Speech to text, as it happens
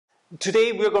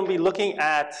Today we're going to be looking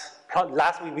at,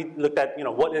 last week we looked at,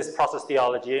 what is process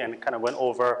theology, and kind of went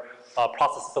over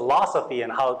process philosophy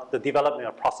and how the development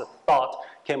of process thought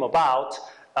came about,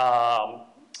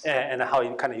 and how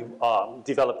it kind of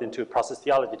developed into process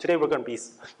theology. Today we're going to be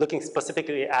looking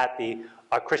specifically at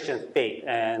our Christian faith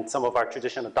and some of our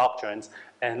traditional doctrines,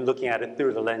 and looking at it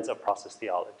through the lens of process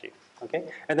theology. Okay?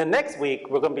 And then next week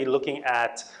we're going to be looking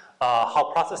at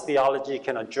how process theology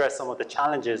can address some of the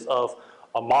challenges of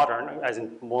a modern, as in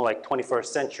more like 21st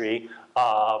century,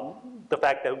 the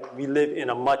fact that we live in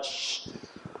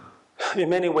in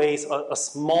many ways, a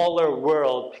smaller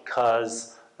world,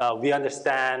 because we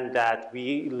understand that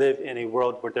we live in a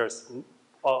world where there's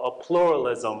a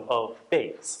pluralism of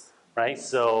faiths, right?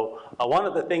 So one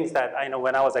of the things that I know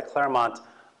when I was at Claremont,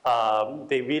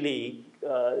 they really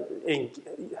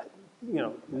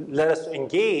let us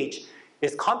engage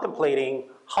is contemplating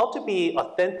how to be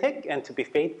authentic and to be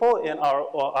faithful in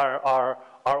our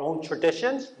own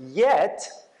traditions, yet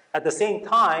at the same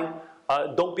time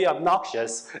don't be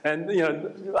obnoxious. And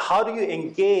how do you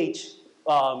engage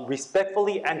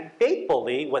respectfully and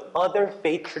faithfully with other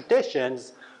faith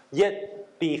traditions,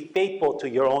 yet be faithful to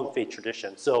your own faith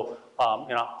tradition? So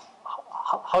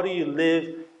how do you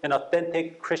live an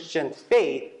authentic Christian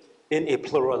faith in a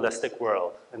pluralistic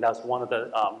world? And that's one of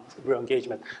the real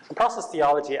engagement. And process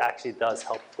theology actually does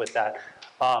help with that.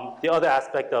 The other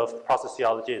aspect of process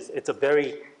theology is it's a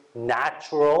very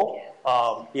natural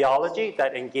theology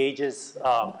that engages,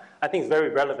 I think it's very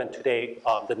relevant today,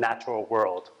 the natural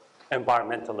world.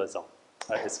 Environmentalism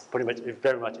is very much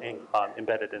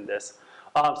embedded in this.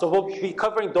 So we'll be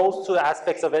covering those two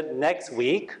aspects of it next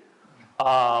week.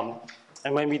 And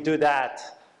when we do that,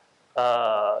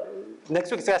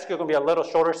 next week's actually going to be a little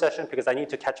shorter session because I need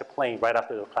to catch a plane right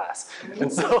after the class. And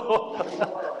so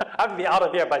I have to be out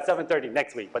of here by 7:30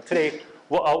 next week. But today,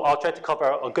 I'll try to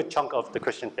cover a good chunk of the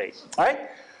Christian faith. All right?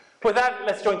 With that,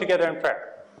 let's join together in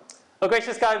prayer. Oh,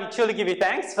 gracious God, we truly give you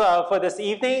thanks for this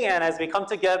evening, and as we come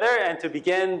together and to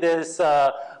begin this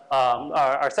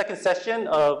our second session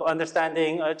of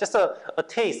understanding just a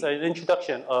taste, an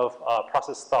introduction of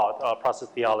process thought, process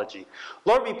theology.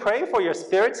 Lord, we pray for your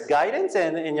Spirit's guidance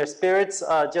and in your Spirit's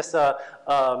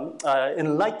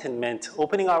enlightenment,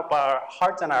 opening up our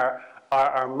hearts and our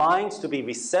minds to be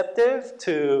receptive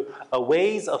to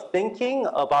ways of thinking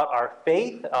about our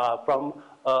faith from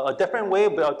a different way,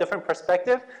 a different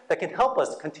perspective that can help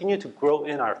us continue to grow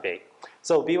in our faith.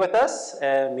 So be with us,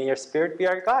 and may your Spirit be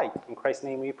our guide. In Christ's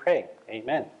name we pray.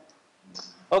 Amen.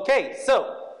 Okay,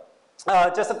 so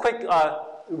just a quick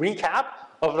recap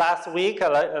of last week.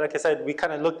 Like I said, we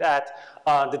kind of looked at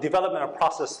the development of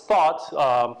process thought,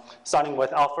 starting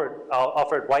with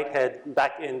Alfred Whitehead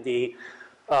back in the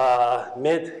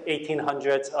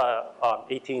mid-1800s,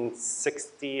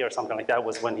 1860 or something like that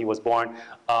was when he was born,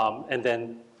 and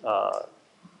then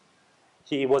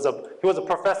he was a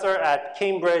professor at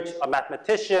Cambridge, a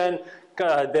mathematician.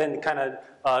 Then kind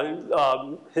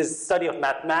of his study of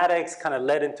mathematics kind of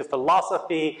led into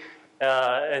philosophy,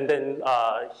 and then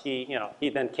he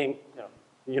then came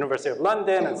University of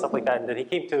London and stuff like that, and then he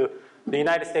came to the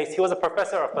United States. He was a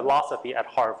professor of philosophy at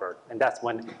Harvard, and that's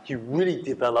when he really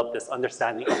developed this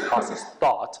understanding of process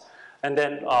thought. And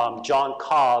then John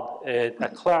Cobb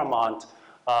at Claremont,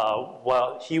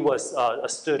 while he was a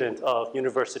student of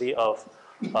University of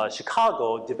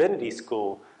Chicago Divinity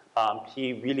School,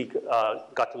 he really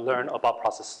got to learn about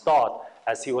process thought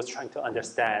as he was trying to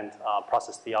understand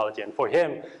process theology. And for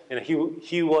him,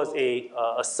 he was a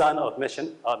son of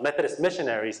Methodist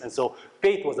missionaries, and so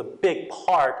faith was a big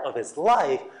part of his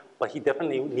life, but he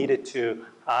definitely needed to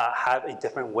have a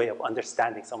different way of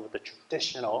understanding some of the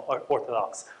traditional or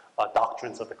orthodox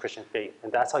doctrines of the Christian faith.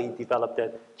 And that's how he developed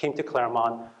it, came to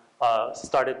Claremont,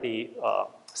 started the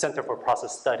Center for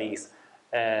Process Studies,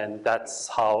 and that's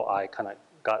how I kind of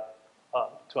got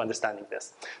to understanding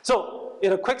this. So,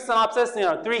 in a quick synopsis,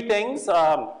 three things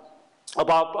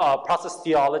about process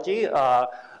theology. The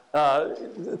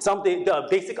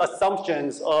basic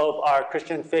assumptions of our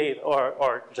Christian faith,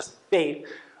 or just faith,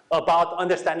 about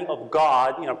understanding of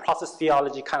God. Process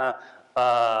theology kind of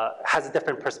has a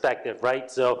different perspective,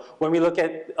 right? So when we look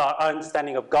at our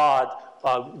understanding of God,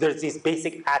 there's these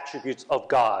basic attributes of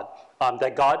God.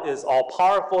 That God is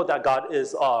all-powerful, that God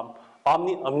is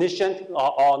omniscient,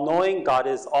 all-knowing, God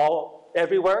is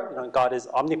everywhere, God is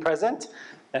omnipresent.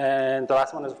 And the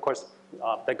last one is, of course,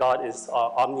 that God is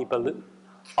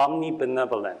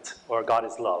omnibenevolent, or God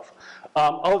is love.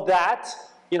 Of that,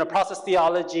 process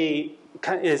theology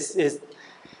is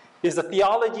a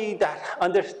theology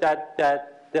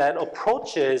that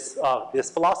approaches this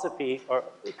philosophy or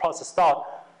process thought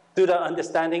through the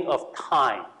understanding of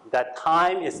time, That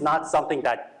time is not something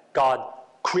that God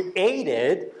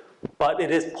created, but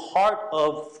it is part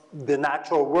of the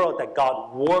natural world that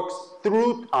God works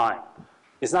through time.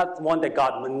 It's not one that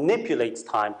God manipulates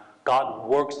time. God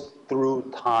works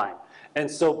through time. And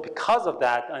so because of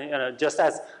that, just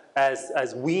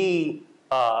as we,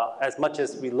 as much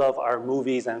as we love our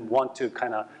movies and want to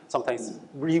kind of sometimes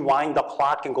rewind the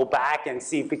clock and go back and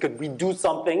see if we could redo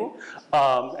something,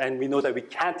 and we know that we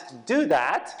can't do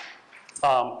that,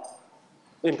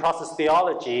 in process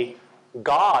theology,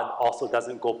 God also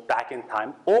doesn't go back in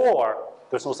time, or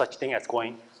there's no such thing as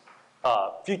going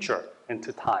future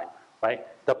into time, right?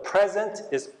 The present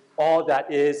is all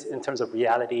that is in terms of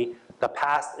reality. The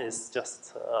past is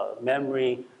just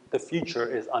memory. The future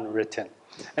is unwritten.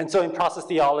 And so in process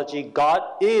theology, God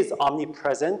is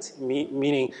omnipresent,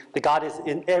 meaning that God is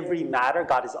in every matter.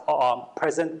 God is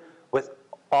present with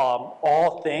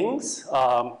all things,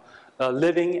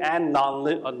 living and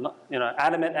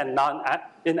animate and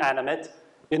non-inanimate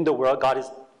in the world. God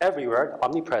is everywhere,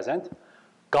 omnipresent.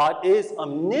 God is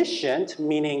omniscient,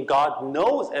 meaning God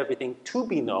knows everything to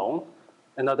be known.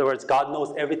 In other words, God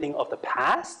knows everything of the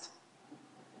past.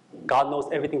 God knows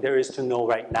everything there is to know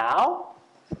right now.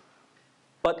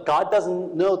 But God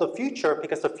doesn't know the future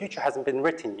because the future hasn't been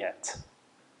written yet.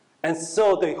 And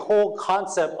so the whole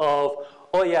concept of,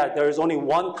 oh yeah, there is only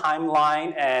one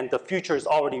timeline and the future is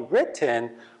already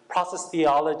written, process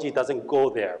theology doesn't go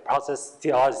there. Process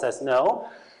theology says no.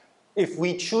 If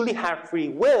we truly have free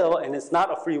will, and it's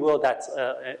not a free will that's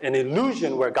an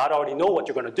illusion where God already knows what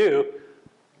you're going to do,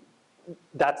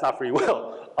 that's not free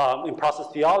will. In process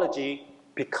theology,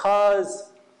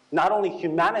 because not only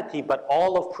humanity, but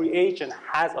all of creation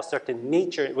has a certain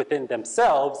nature within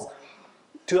themselves,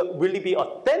 to really be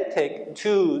authentic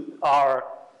to our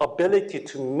ability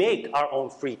to make our own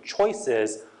free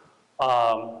choices,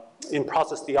 in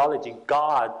process theology,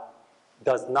 God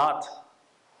does not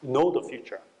know the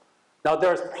future. Now,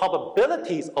 there's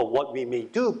probabilities of what we may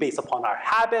do based upon our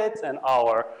habits and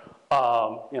our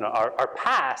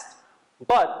past,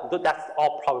 but that's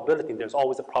all probability. There's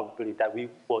always a probability that we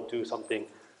will do something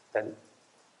that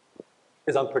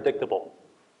is unpredictable.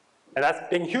 And that's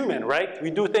being human, right?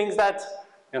 We do things that,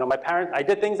 I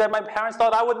did things that my parents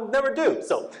thought I would never do.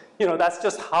 So, that's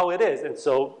just how it is. And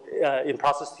so, in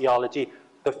process theology,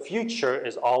 the future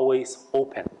is always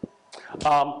open.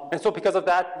 And so because of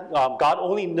that, God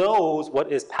only knows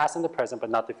what is past and the present, but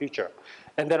not the future.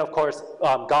 And then, of course,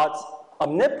 God's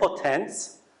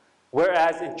omnipotence,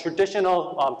 whereas in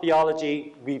traditional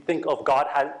theology, we think of God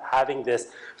having this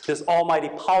almighty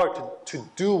power to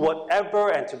do whatever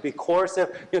and to be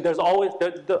coercive. There's always,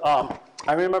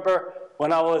 I remember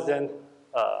when I was in,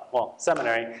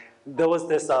 seminary, there was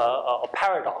this a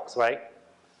paradox, right?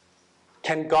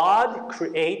 Can God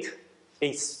create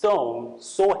a stone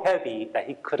so heavy that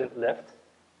he couldn't lift?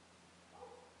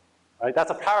 Right?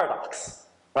 That's a paradox,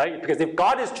 right? Because if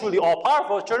God is truly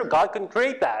all-powerful, sure, God can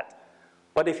create that.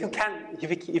 But if he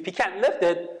can't lift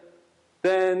it,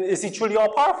 then is he truly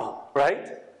all-powerful,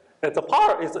 right?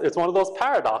 It's one of those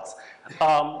paradoxes.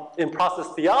 In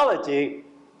process theology,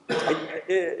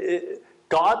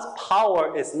 God's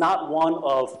power is not one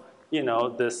of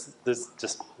this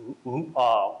just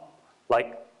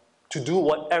to do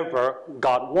whatever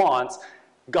God wants.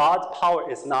 God's power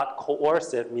is not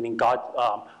coercive, meaning God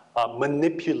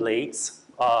manipulates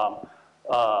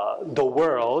the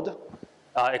world,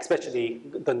 especially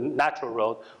the natural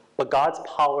world, but God's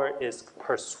power is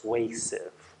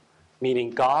persuasive, meaning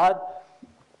God,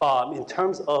 in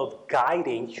terms of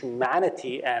guiding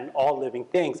humanity and all living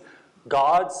things,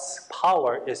 God's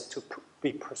power is to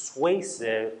be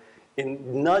persuasive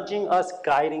in nudging us,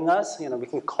 guiding us. We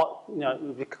can call,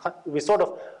 we sort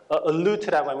of allude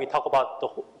to that when we talk about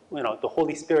the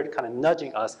Holy Spirit kind of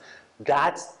nudging us.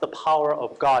 That's the power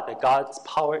of God. That God's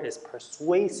power is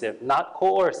persuasive, not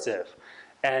coercive.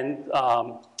 And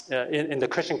in the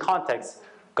Christian context,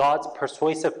 God's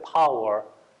persuasive power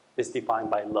is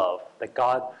defined by love. That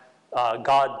God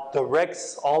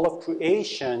directs all of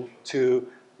creation to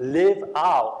live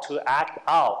out, to act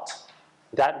out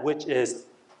that which is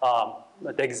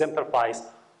that exemplifies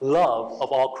love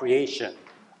of all creation.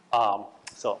 All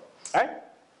right?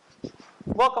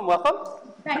 Welcome.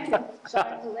 Thank you.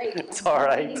 Sorry I'm late. It's all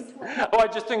right.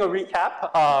 I'm just doing a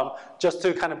recap, just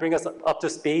to kind of bring us up to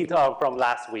speed from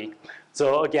last week.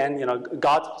 So again,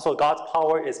 God's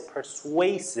power is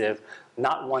persuasive,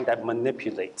 not one that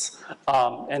manipulates.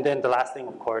 And then the last thing,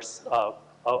 of course,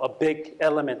 a big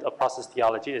element of process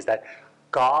theology is that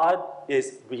God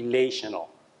is relational.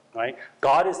 Right?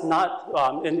 God is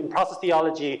not, in process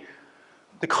theology,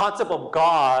 the concept of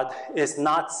God is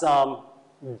not some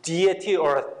deity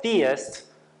or a theist,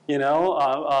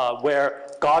 where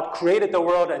God created the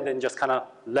world and then just kind of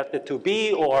left it to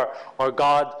be, or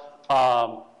God,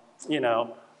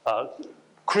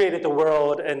 created the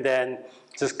world and then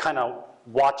just kind of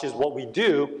watches what we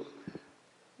do.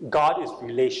 God is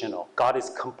relational. God is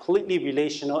completely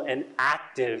relational and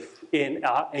active in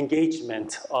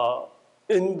engagement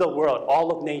in the world,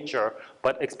 all of nature,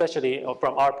 but especially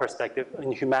from our perspective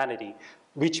in humanity,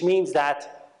 which means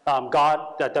that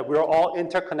that we're all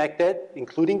interconnected,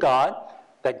 including God,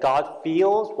 that God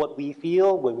feels what we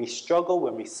feel when we struggle,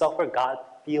 when we suffer. God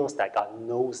feels that. God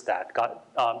knows that. God,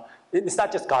 it's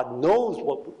not just God knows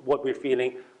what we're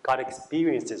feeling, God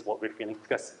experiences what we're feeling,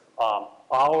 because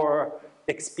our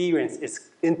experience is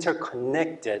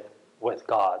interconnected with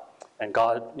God, and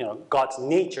God, God's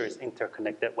nature is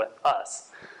interconnected with us.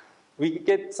 We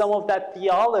get some of that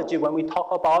theology when we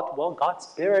talk about, God's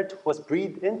Spirit was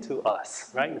breathed into us,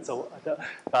 right? And so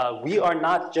we are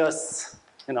not just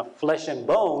flesh and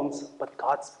bones, but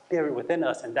God's Spirit within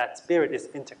us, and that Spirit is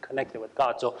interconnected with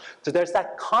God. So there's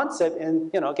that concept, and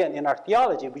again, in our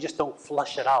theology, we just don't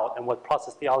flush it out. And what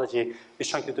process theology is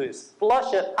trying to do is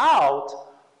flush it out,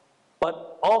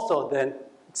 but also then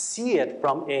see it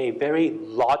from a very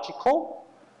logical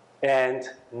and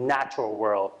natural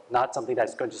world, not something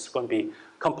that's just going to be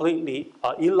completely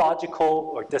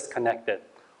illogical or disconnected.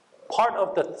 Part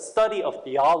of the study of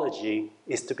theology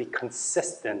is to be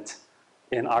consistent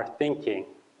in our thinking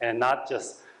and not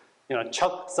just,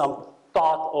 chuck some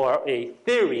thought or a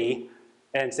theory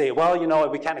and say,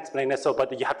 we can't explain it,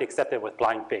 but you have to accept it with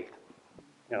blind faith.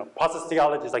 Process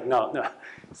theology is like, no.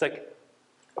 It's like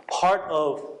part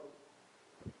of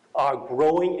our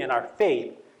growing in our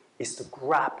faith is to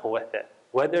grapple with it.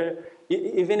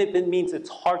 Even if it means it's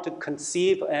hard to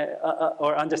conceive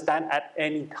or understand at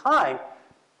any time,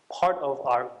 part of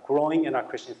our growing in our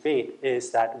Christian faith is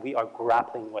that we are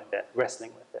grappling with it,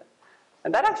 wrestling with it.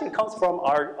 And that actually comes from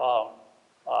our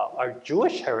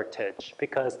Jewish heritage,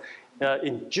 because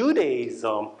in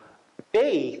Judaism,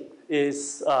 faith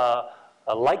is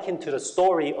likened to the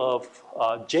story of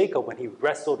Jacob when he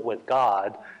wrestled with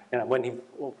God, when he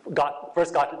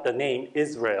first got the name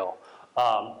Israel,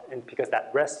 and because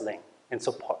that wrestling. And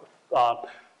so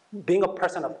being a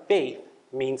person of faith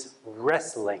means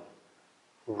wrestling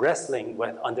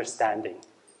with understanding.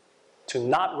 To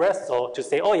not wrestle, to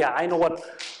say, I know what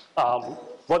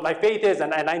my faith is,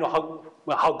 and I know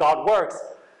how God works.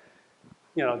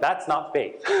 That's not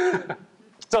faith.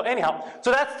 So anyhow,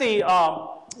 that's the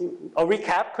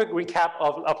quick recap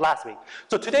of last week.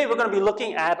 So today we're going to be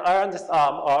looking at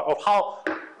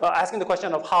asking the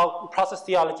question of how process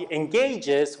theology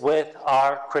engages with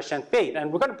our Christian faith.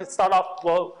 And we're going to start off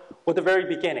with the very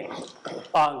beginning,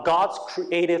 God's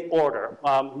creative order.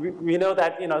 We know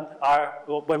that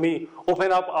when we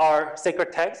open up our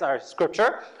sacred text, our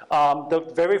scripture,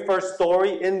 the very first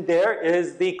story in there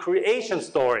is the creation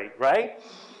story, right?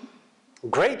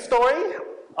 Great story.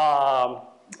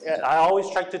 I always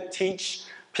try to teach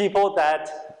people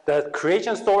that the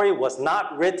creation story was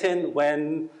not written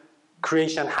when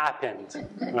creation happened,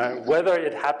 right? Whether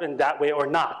it happened that way or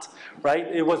not, right?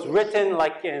 It was written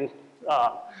like in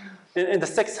the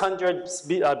 600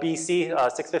 BC,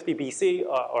 650 BC,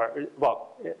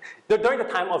 during the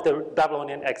time of the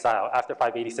Babylonian exile after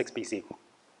 586 BC.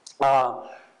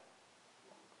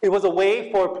 It was a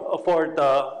way for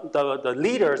the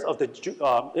leaders of the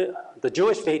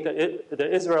Jewish faith,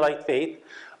 the Israelite faith,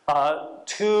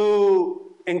 to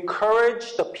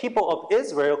encourage the people of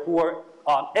Israel who were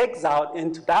exiled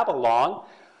into Babylon.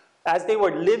 As they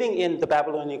were living in the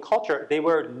Babylonian culture, they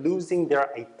were losing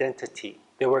their identity.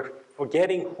 They were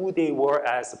forgetting who they were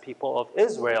as the people of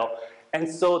Israel. And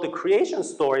so the creation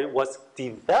story was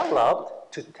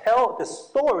developed to tell the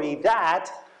story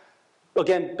that,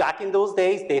 again, back in those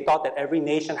days, they thought that every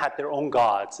nation had their own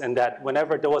gods, and that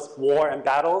whenever there was war and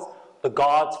battles, the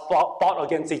gods fought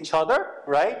against each other,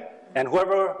 right? And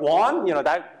whoever won,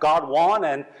 that god won,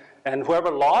 and whoever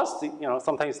lost,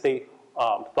 sometimes they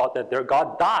thought that their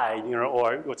god died,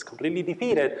 or was completely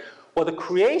defeated. Well, the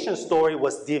creation story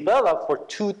was developed for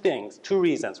two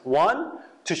reasons. One,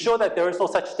 to show that there is no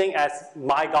such thing as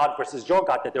my God versus your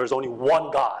God, that there is only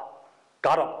one God,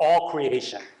 God of all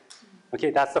creation. Okay,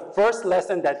 that's the first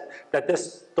lesson that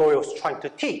this story was trying to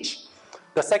teach.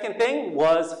 The second thing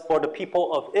was for the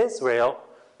people of Israel,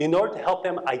 in order to help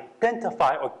them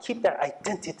identify or keep their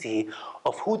identity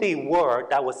of who they were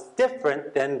that was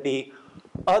different than the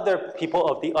other people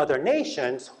of the other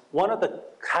nations. One of the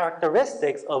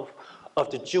characteristics of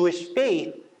the Jewish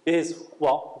faith is,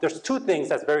 there's two things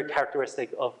that's very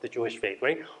characteristic of the Jewish faith,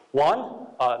 right? One,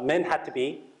 men had to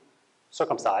be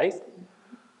circumcised.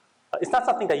 It's not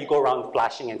something that you go around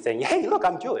flashing and saying, hey, look,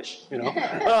 I'm Jewish, you know.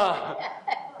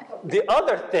 The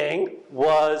other thing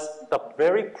was the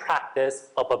very practice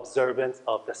of observance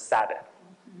of the Sabbath,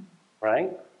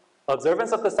 right?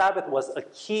 Observance of the Sabbath was a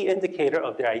key indicator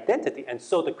of their identity. And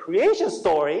so the creation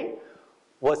story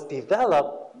was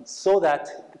developed so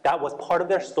that that was part of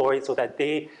their story, so that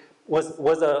they was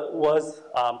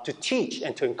to teach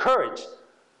and to encourage.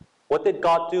 What did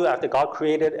God do after God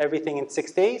created everything in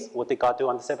 6 days? What did God do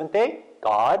on the seventh day?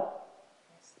 God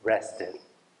rested.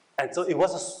 And so it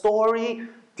was a story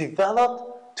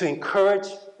developed to encourage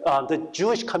the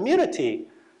Jewish community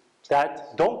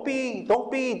that don't be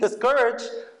discouraged.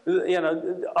 You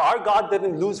know, our God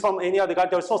didn't lose from any other God.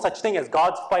 There's no such thing as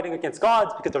gods fighting against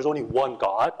gods, because there's only one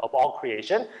God of all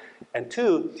creation. And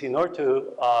two, in order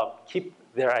to keep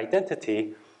their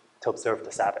identity, to observe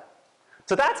the Sabbath.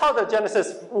 So that's how the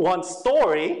Genesis 1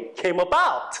 story came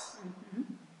about.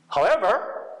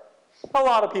 However, a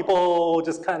lot of people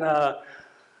just kind of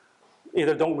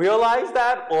either don't realize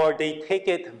that, or they take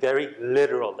it very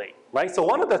literally, right? So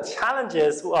one of the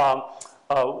challenges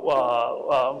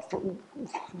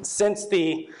since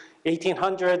the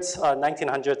 1800s,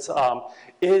 1900s,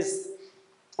 is,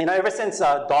 you know, ever since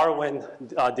Darwin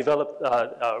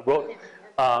wrote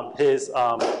his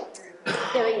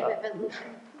Theory of evolution.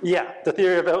 the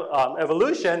theory of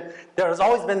evolution, there has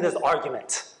always been this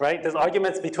argument, right? There's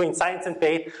arguments between science and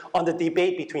faith on the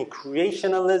debate between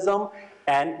creationism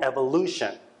and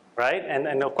evolution, right?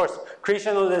 And of course,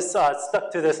 creationalists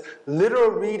stuck to this literal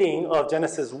reading of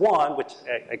Genesis 1, which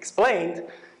I explained.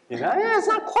 You know, it's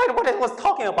not quite what it was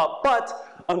talking about,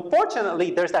 but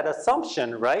unfortunately, there's that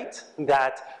assumption, right,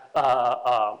 that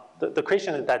the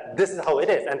creation is that this is how it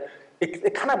is, and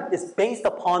it kind of is based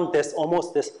upon this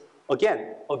almost this,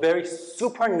 again, a very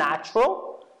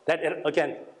supernatural, that it,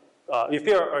 again, if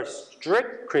you're a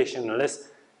strict creationalist,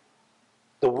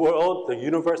 the world, the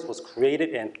universe was created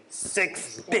in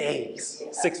 6 days,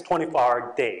 6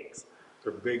 24-hour days.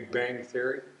 The Big Bang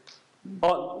Theory?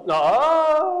 Oh,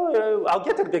 no, I'll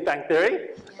get to the Big Bang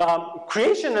Theory.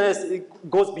 Creation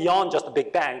goes beyond just the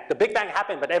Big Bang. The Big Bang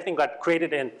happened, but everything got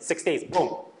created in 6 days,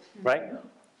 boom, right?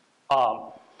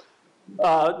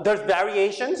 There's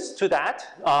variations to that.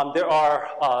 There are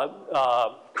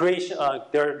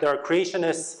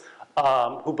creationists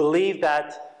who believe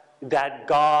that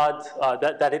God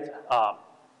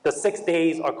the 6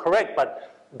 days are correct, but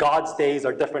God's days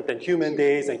are different than human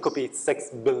days, and could be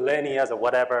 6 millennia or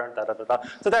whatever.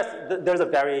 So there's a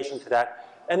variation to that.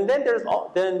 And then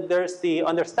there's the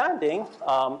understanding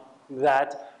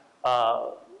that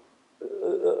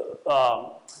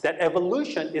that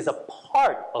evolution is a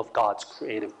part of God's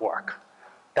creative work.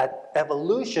 That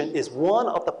evolution is one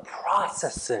of the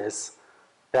processes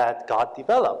that God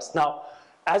develops. Now,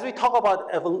 as we talk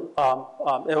about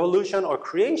evolution or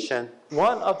creation,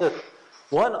 one of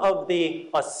the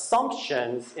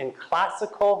assumptions in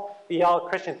classical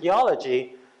Christian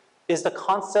theology is the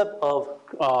concept of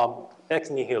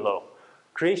ex-nihilo,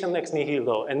 creation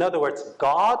ex-nihilo. In other words,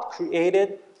 God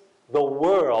created the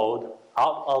world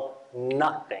out of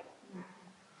nothing.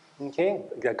 Okay?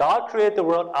 God created the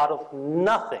world out of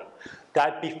nothing.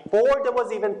 That before there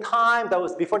was even time,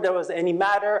 before there was any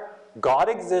matter, God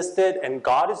existed, and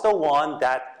God is the one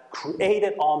that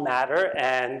created all matter,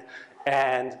 and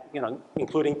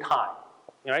including time.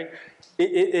 Right?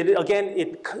 It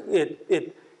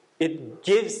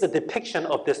gives the depiction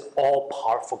of this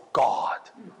all-powerful God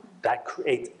that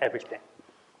creates everything.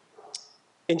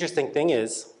 Interesting thing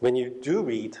is, when you do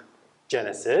read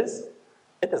Genesis,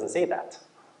 it doesn't say that,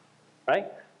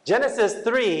 right? Genesis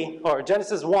 3, or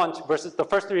Genesis 1, the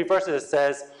first 3 verses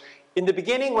says, "In the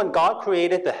beginning, when God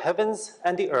created the heavens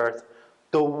and the earth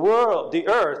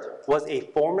was a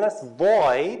formless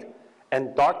void,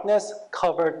 and darkness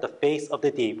covered the face of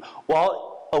the deep,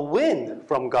 while a wind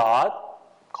from God,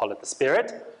 call it the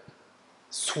Spirit,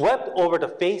 swept over the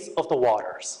face of the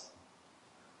waters."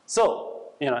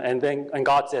 So, and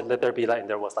God said, "Let there be light," and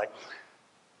there was light.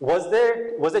 Was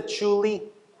it truly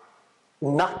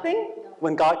nothing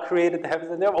when God created the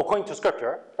heavens and the earth? According to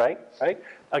Scripture, right?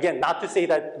 Again, not to say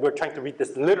that we're trying to read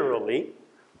this literally,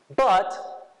 but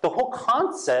the whole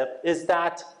concept is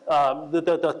that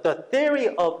the theory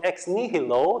of ex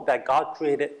nihilo, that God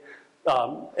created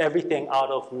everything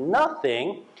out of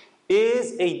nothing,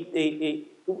 is a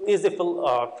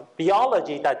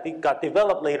theology that got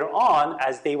developed later on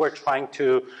as they were trying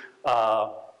to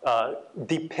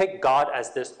depict God as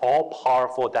this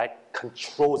all-powerful that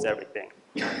controls everything.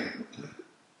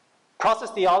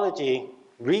 Process theology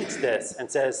reads this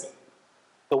and says,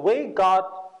 the way God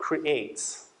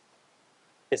creates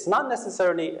is not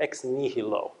necessarily ex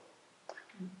nihilo.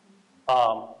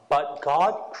 But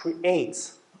God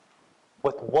creates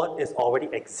with what is already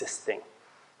existing.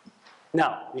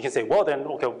 Now, you can say, well then,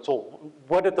 okay, so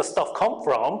where did the stuff come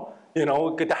from? You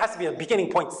know, there has to be a beginning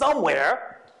point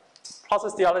somewhere.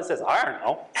 Process theology says, I don't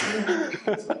know.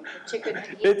 Chicken and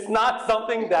egg. It's not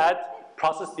something that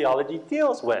process theology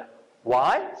deals with.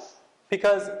 Why?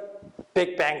 Because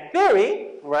Big Bang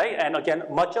Theory, right, and again,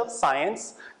 much of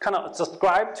science kind of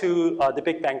subscribe to the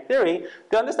Big Bang Theory.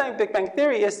 The understanding of Big Bang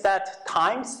Theory is that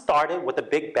time started with the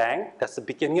Big Bang, that's the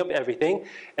beginning of everything,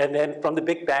 and then from the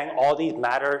Big Bang, all these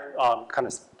matter kind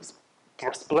of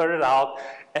splurted out,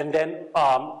 and then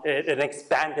it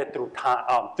expanded through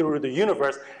time, through the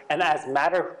universe, and as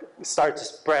matter started to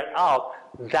spread out,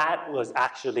 that was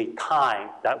actually time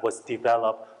that was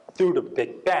developed through the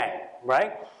Big Bang,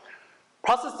 right?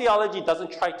 Process theology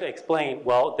doesn't try to explain,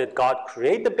 well, did God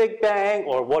create the Big Bang,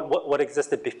 or what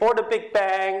existed before the Big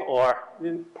Bang, or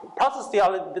process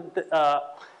theology,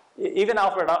 even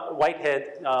Alfred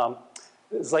Whitehead,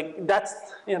 it's like,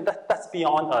 that's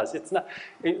beyond us. It's not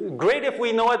great if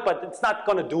we know it, but it's not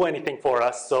going to do anything for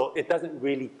us, so it doesn't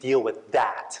really deal with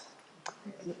that.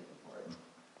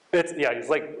 It's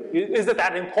like, is it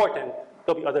that important?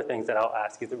 There'll be other things that I'll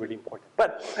ask, is it really important?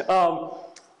 But,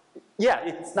 yeah,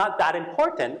 it's not that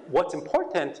important. What's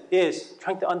important is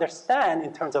trying to understand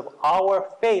in terms of our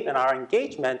faith and our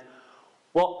engagement,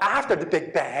 well, after the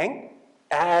Big Bang,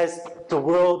 as the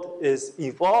world is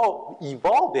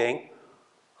evolving,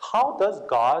 how does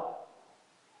God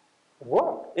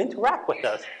interact with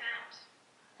us?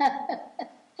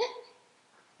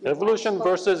 Evolution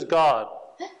versus God.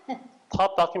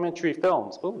 Top documentary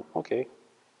films. Ooh, okay.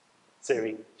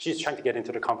 Siri, she's trying to get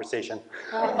into the conversation.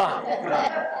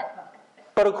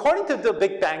 But according to the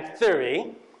Big Bang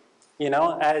Theory, you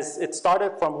know, as it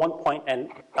started from one point and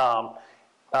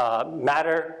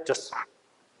matter just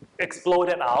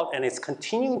exploded out and it's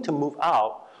continuing to move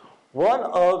out, one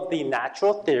of the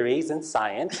natural theories in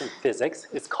science and physics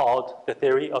is called the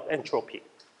theory of entropy,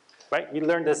 right? We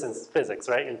learned this in physics,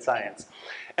 right, in science.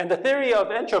 And the theory of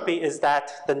entropy is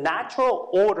that the natural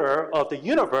order of the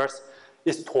universe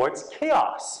is towards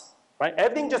chaos, right?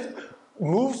 Everything just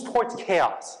moves towards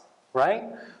chaos, right?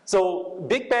 So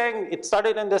Big Bang, it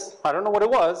started in this, I don't know what it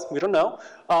was, we don't know,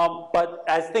 but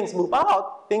as things move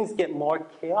out, things get more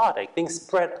chaotic, things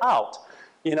spread out.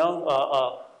 You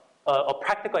know, a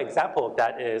practical example of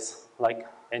that is like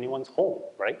anyone's home,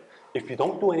 right? If you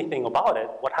don't do anything about it,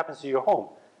 what happens to your home?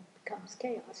 It becomes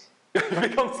chaos. It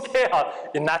becomes chaos.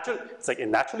 It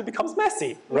naturally becomes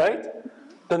messy, right?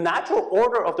 The natural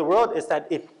order of the world is that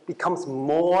it becomes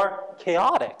more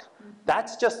chaotic.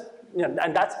 That's just, you know,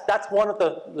 and that's one of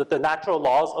the natural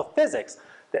laws of physics,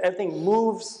 that everything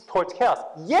moves towards chaos.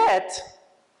 Yet,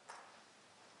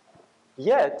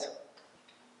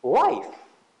 life,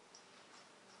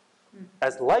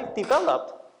 as life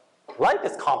developed, life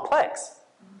is complex,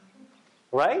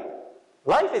 right?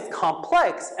 Life is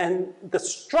complex, and the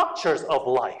structures of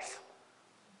life,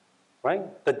 right?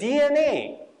 The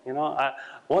DNA, you know,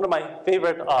 one of my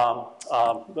favorite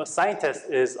scientists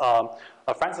is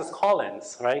Francis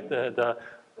Collins, right?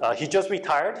 He just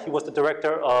retired. He was the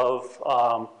director of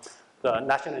the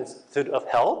National Institute of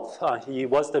Health. He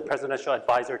was the presidential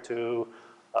advisor to,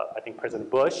 I think, President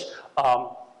Bush.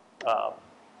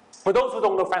 For those who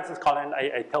don't know Francis Collins,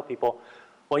 I tell people,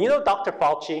 well, you know Dr.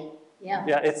 Fauci?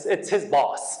 Yeah. It's his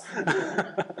boss.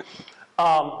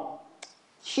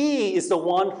 He is the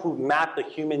one who mapped the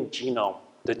human genome,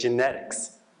 the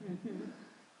genetics. Mm-hmm.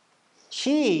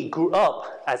 He grew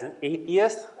up as an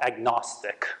atheist,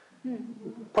 agnostic.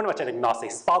 Mm-hmm. Pretty much an agnostic.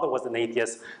 His father was an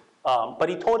atheist. But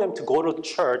he told him to go to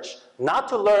church, not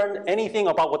to learn anything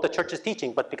about what the church is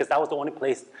teaching, but because that was the only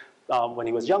place when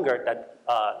he was younger that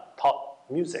taught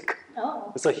music.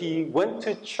 Oh. So he went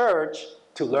to church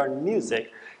to learn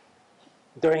music.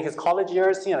 During his college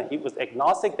years, you know, he was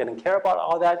agnostic, didn't care about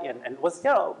all that, and was, you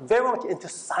know, very much into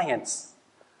science.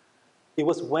 It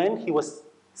was when he was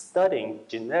studying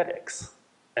genetics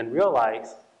and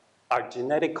realized our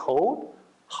genetic code,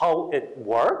 how it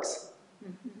works,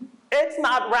 mm-hmm. It's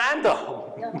not random.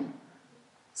 No.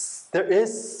 There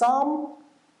is some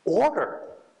order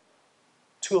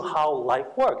to how life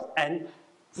works. And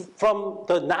from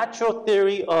the natural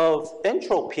theory of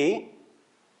entropy,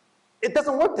 it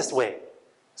doesn't work this way.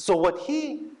 So what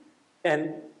he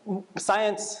and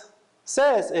science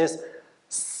says is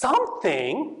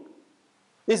something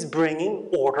is bringing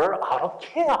order out of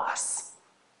chaos.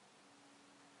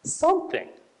 Something.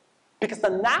 Because the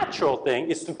natural thing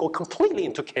is to go completely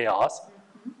into chaos.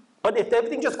 Mm-hmm. But if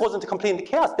everything just goes into complete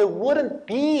chaos, there wouldn't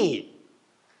be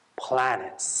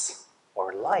planets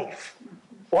or life,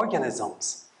 mm-hmm.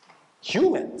 organisms.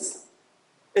 humans.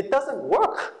 It doesn't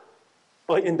work.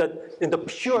 But in the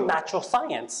pure natural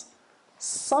science,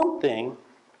 something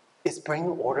is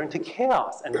bringing order into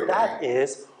chaos. And that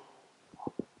is,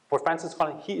 for Francis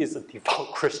Collins, he is a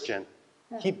devout Christian.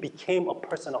 He became a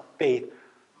person of faith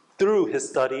through his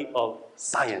study of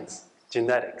science,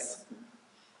 genetics.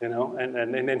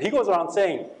 And he goes around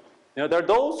saying, there are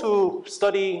those who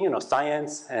study,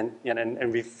 science and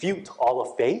refute all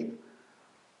of faith,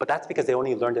 but that's because they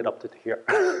only learned it up to here.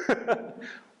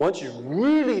 Once you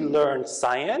really learn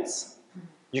science,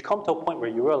 you come to a point where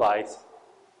you realize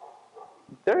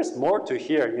there's more to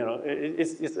here.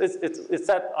 It's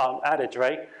that adage,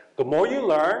 right? The more you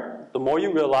learn, the more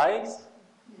you realize.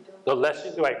 The less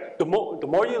you right. The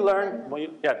more you learn,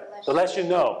 the less you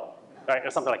know, right, or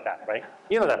something like that, right?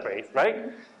 You know that phrase,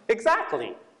 right?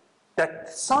 Exactly. That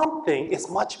something is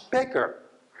much bigger.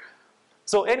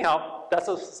 So anyhow, that's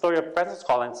the story of Francis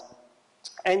Collins,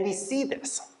 and we see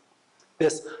this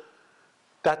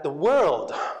that the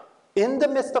world, in the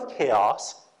midst of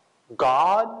chaos,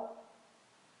 God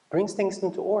brings things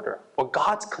into order. Or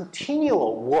God's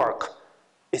continual work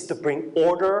is to bring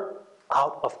order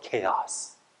out of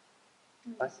chaos.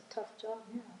 It's a tough job,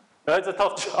 yeah. It's a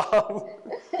tough job.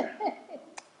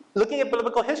 Looking at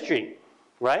biblical history,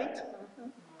 right?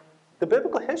 The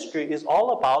biblical history is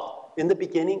all about, in the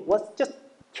beginning, was just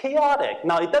chaotic.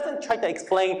 Now, it doesn't try to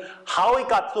explain how it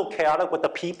got so chaotic with the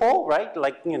people, right?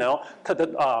 Like,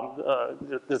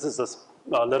 this is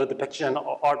a little depiction,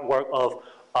 artwork of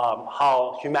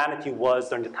how humanity was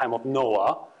during the time of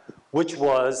Noah, which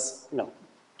was,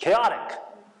 chaotic,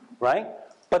 right?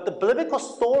 But the biblical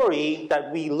story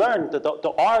that we learned,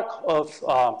 the arc of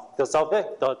the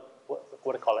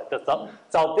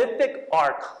salvific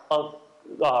arc of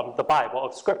the Bible,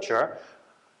 of Scripture,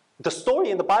 the story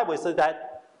in the Bible is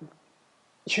that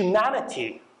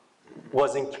humanity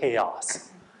was in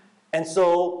chaos. And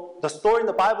so the story in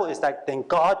the Bible is that then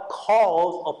God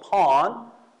calls upon,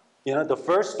 the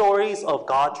first stories of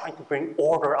God trying to bring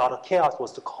order out of chaos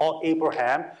was to call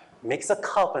Abraham, makes a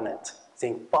covenant,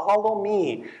 saying, "Follow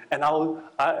me, and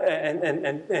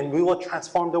and we will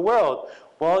transform the world."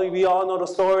 Well, we all know the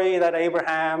story that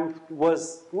Abraham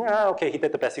was, he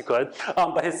did the best he could,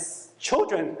 but his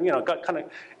children, got kind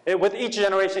of, with each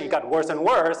generation, it got worse and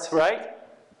worse, right?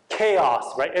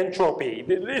 Chaos, right? Entropy.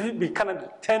 We kind of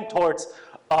tend towards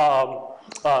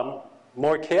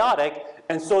more chaotic.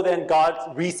 And so then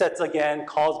God resets again,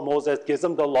 calls Moses, gives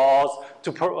them the laws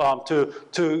to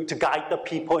guide the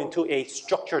people into a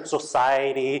structured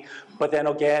society. But then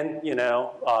again,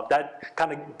 that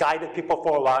kind of guided people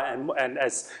for a while. And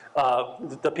as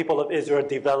the people of Israel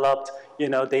developed,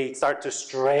 they start to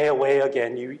stray away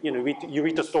again. You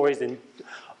read the stories in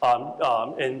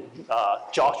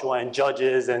Joshua and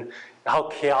Judges and how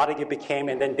chaotic it became,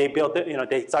 and then they built it,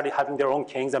 they started having their own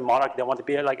kings and monarchs. They wanted to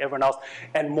be like everyone else,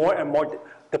 and more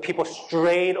the people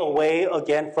strayed away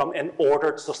again from an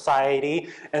ordered society.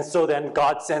 And so then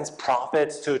God sends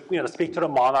prophets to speak to the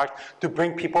monarch to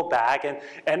bring people back,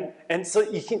 and so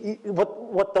you can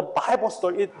what the Bible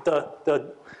story,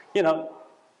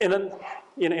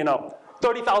 in a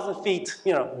 30,000 feet,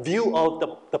 view of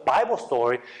the Bible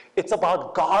story, it's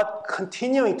about God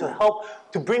continuing to help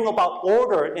to bring about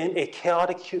order in a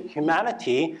chaotic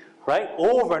humanity, right?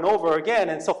 Over and over again.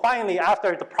 And so finally,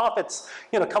 after the prophets,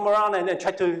 come around and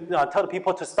try to tell the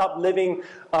people to stop living,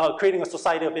 creating a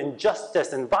society of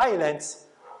injustice and violence,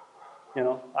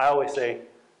 I always say,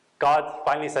 God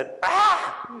finally said,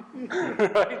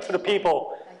 right, to the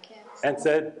people, and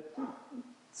said,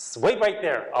 "Wait right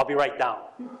there, I'll be right down."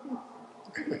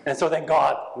 And so then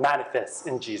God manifests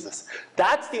in Jesus.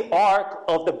 That's the arc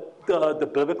of the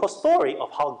biblical story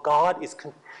of how God is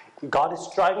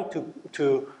striving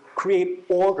to create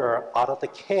order out of the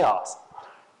chaos.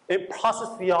 In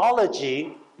process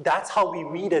theology, that's how we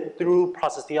read it through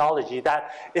process theology.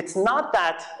 That it's not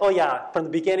that, from the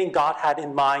beginning God had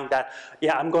in mind that,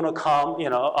 I'm going to come,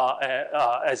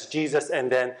 as Jesus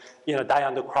and then, die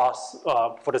on the cross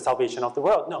for the salvation of the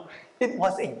world. No, it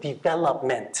was a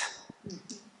development.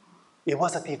 It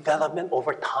was a development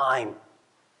over time.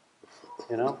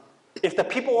 If the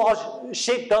people all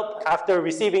shaped up after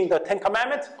receiving the Ten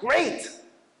Commandments, great.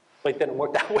 But it didn't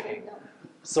work that way.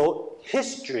 So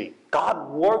history, God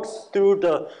works through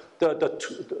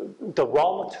the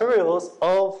raw materials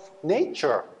of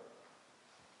nature.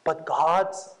 But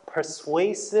God's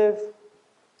persuasive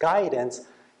guidance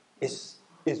is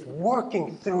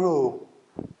working through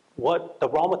the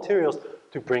raw materials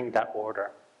to bring that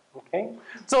order. Okay?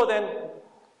 So then,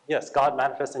 yes, God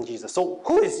manifests in Jesus. So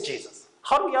who is Jesus?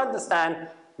 How do we understand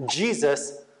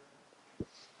Jesus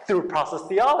through process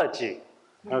theology?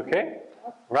 Okay?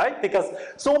 Right? Because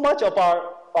so much of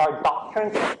our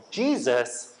doctrine of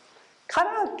Jesus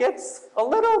kind of gets a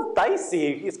little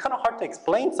dicey. It's kind of hard to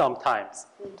explain sometimes.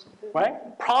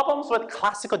 Right? Problems with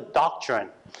classical doctrine.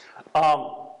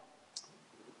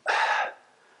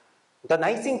 The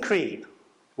Nicene Creed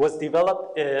was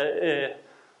developed,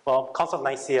 Council of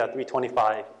Nicaea,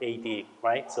 325 AD,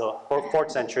 right? So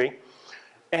 4th century.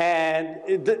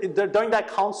 And during that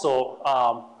council,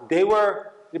 they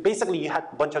were, basically you had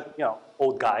a bunch of,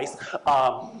 old guys,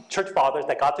 church fathers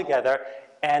that got together,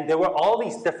 and there were all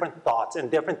these different thoughts and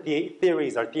different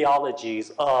theories or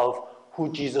theologies of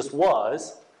who Jesus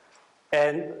was.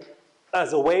 And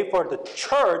as a way for the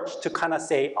church to kind of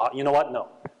say, you know what, no.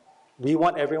 We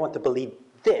want everyone to believe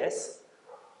this.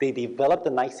 They developed the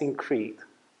Nicene Creed,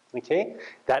 okay,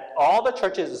 that all the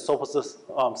churches are supposed to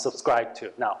subscribe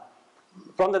to. Now,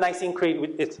 from the Nicene Creed,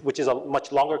 which is a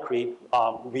much longer creed,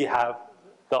 we have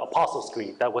the Apostles'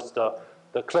 Creed. That was the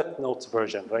Cliff Notes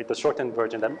version, right? The shortened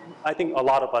version that I think a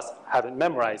lot of us haven't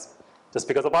memorized just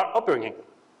because of our upbringing.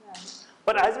 Yeah.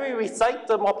 But as we recite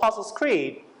the Apostles'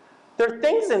 Creed, there are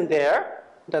things in there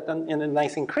that in the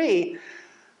Nicene Creed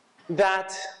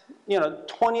that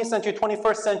 20th century,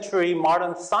 21st century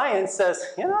modern science says,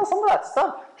 some of that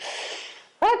stuff,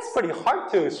 that's pretty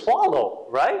hard to swallow,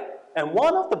 right? And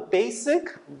one of the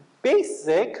basic,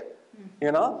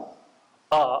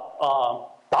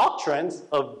 doctrines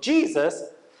of Jesus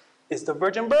is the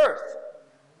virgin birth,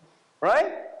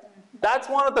 right? That's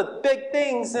one of the big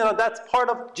things, that's part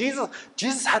of Jesus.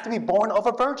 Jesus had to be born of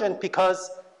a virgin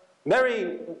because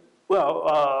Mary,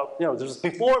 this was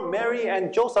before Mary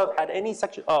and Joseph had any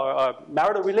sexual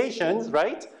marital relations,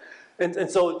 right?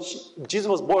 And so Jesus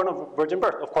was born of a virgin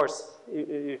birth. Of course,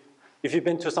 if you've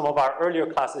been to some of our earlier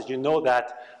classes, you know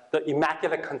that the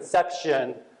Immaculate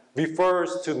Conception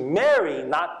refers to Mary,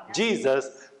 not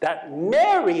Jesus, that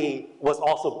Mary was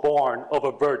also born of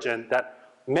a virgin, that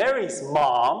Mary's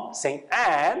mom, St.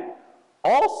 Anne,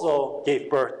 also gave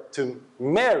birth to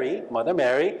Mary, Mother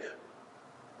Mary,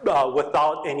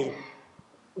 without any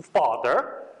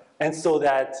father, and so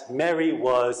that Mary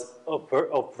was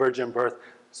of virgin birth,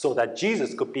 so that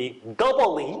Jesus could be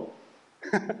doubly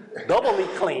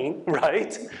clean,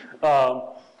 right?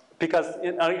 Because,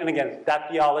 and again,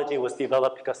 that theology was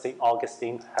developed because St.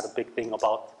 Augustine had a big thing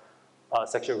about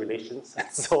sexual relations. And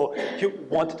so he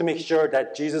wanted to make sure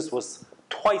that Jesus was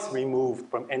twice removed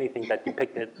from anything that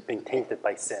depicted being tainted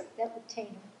by sin. That would taint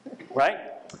him. Right?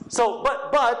 So,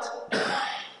 but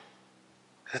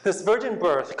this virgin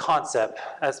birth concept,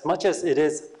 as much as it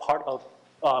is part of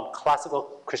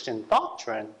classical Christian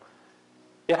doctrine,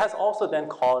 it has also then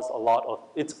caused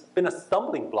it's been a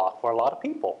stumbling block for a lot of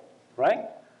people, right?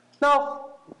 Now,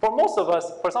 for most of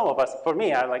us, for some of us, for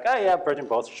me, I'm like, yeah, virgin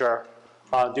birth, sure.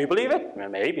 Do you believe it?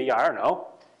 Maybe, I don't know.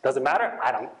 Does it matter?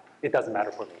 It doesn't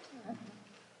matter for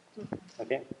me.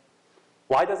 Okay?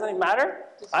 Why doesn't it matter?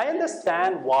 I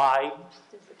understand why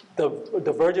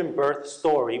the virgin birth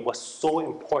story was so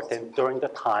important during the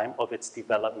time of its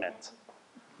development.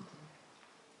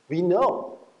 We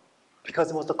know,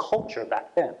 because it was the culture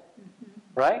back then,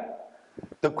 right?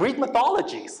 The Greek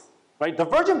mythologies, right? The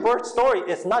virgin birth story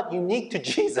is not unique to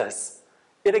Jesus.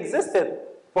 It existed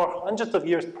for hundreds of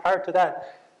years prior to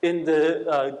that in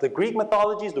the Greek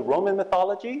mythologies, the Roman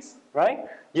mythologies, right?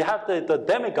 You have the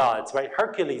Demi-Gods, right?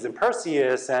 Hercules and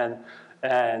Perseus and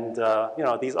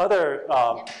these other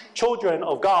children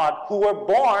of God who were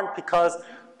born because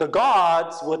the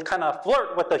gods would kind of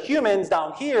flirt with the humans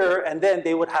down here, and then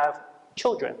they would have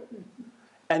children.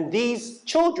 And these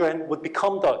children would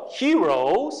become the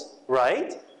heroes,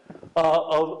 right,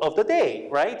 of the day,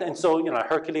 right? And so,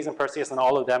 Hercules and Perseus and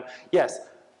all of them, yes,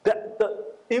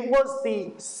 it was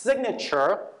the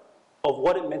signature of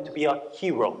what it meant to be a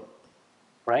hero,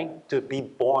 right? To be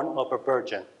born of a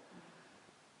virgin.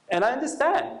 And I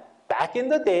understand, back in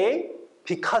the day,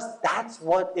 because that's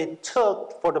what it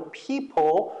took for the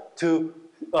people to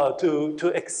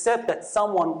accept that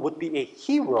someone would be a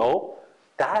hero,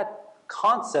 that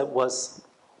concept was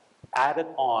added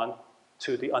on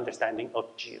to the understanding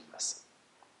of Jesus.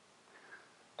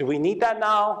 Do we need that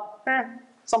now?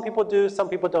 Some people do, some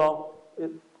people don't.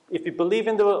 If you believe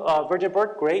in the virgin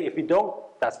birth, great. If you don't,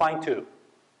 that's fine too.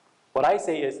 What I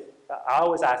say is, I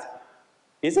always ask,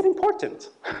 is it important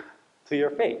to your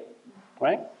faith,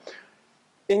 right?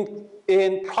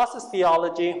 In process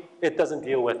theology, it doesn't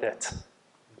deal with it.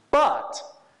 But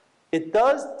it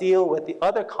does deal with the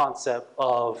other concept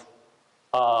of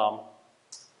the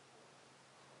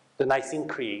Nicene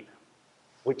Creed,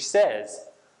 which says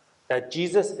that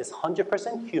Jesus is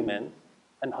 100% human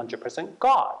and 100%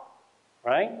 God,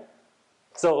 right?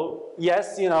 So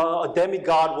yes, a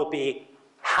demigod would be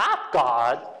half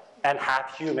God and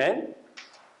half human,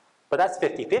 but that's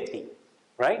 50-50,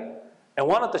 right? And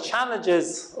one of the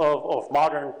challenges of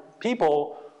modern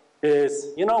people is,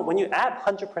 when you add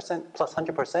 100% plus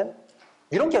 100%,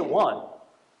 you don't get one,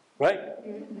 right?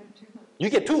 You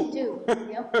get two. Two,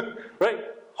 yep. Right?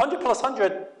 100 plus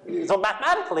 100, so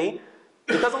mathematically,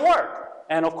 it doesn't work.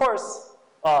 And of course,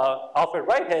 Alfred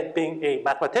Whitehead, being a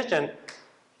mathematician,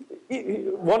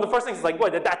 one of the first things is like, well,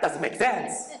 that doesn't make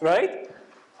sense, right?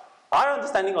 Our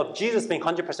understanding of Jesus being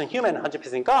 100% human,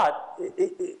 100% God,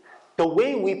 the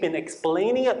way we've been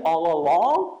explaining it all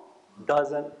along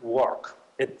doesn't work.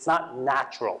 It's not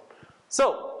natural.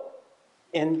 So,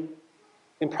 in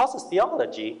process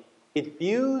theology, it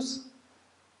views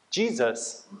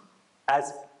Jesus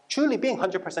as truly being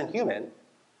 100% human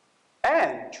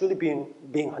and truly being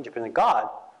 100% God,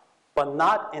 but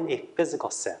not in a physical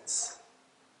sense.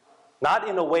 Not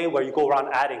in a way where you go around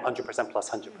adding 100% plus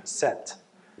 100%.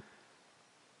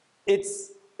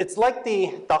 It's like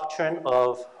the doctrine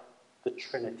of the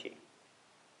Trinity,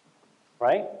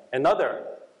 right? Another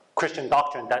Christian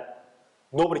doctrine that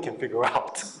nobody can figure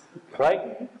out,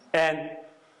 right? And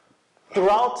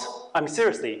throughout,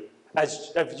 seriously,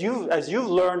 as you've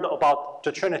learned about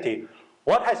the Trinity,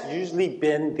 what has usually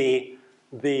been the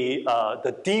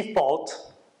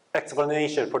default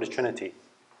explanation for the Trinity?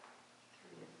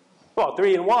 Well,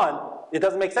 3 in 1, it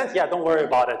doesn't make sense. Yeah, don't worry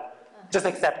about it. Just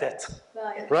accept it.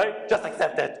 Right? Just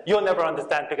accept it. You'll never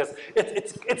understand because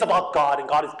it's about God and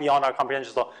God is beyond our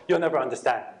comprehension, so you'll never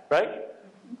understand. Right?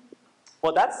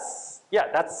 Well, that's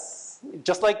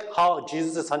just like how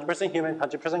Jesus is 100% human,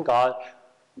 100% God.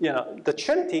 The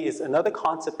Trinity is another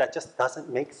concept that just doesn't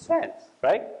make sense.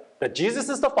 Right? That Jesus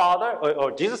is the Father,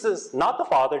 or Jesus is not the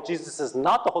Father, Jesus is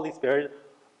not the Holy Spirit,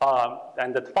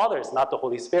 and that the Father is not the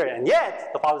Holy Spirit, and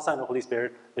yet the Father, Son, and the Holy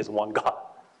Spirit is one God.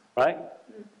 Right?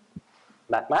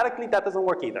 Mathematically, that doesn't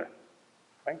work either.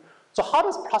 Right? So how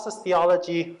does process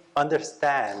theology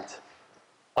understand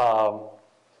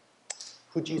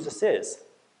who Jesus is?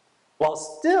 While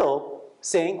still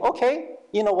saying, okay,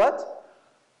 you know what?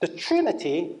 The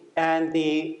Trinity and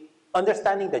the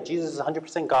understanding that Jesus is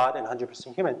 100% God and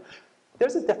 100% human,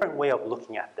 there's a different way of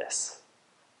looking at this.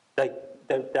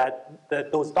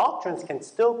 That those doctrines can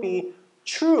still be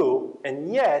true,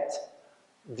 and yet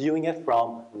viewing it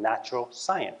from natural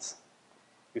science.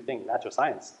 You think natural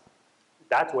science,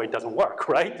 that's where it doesn't work,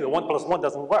 right? The 1 plus 1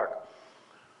 doesn't work.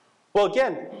 Well,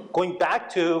 again, going back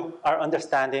to our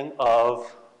understanding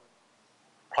of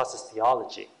process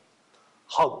theology,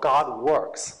 how God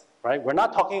works, right? We're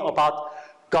not talking about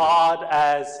God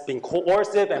as being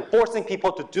coercive and forcing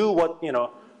people to do what we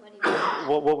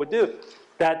do.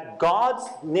 That God's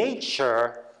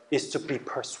nature is to be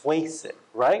persuasive,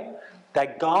 right?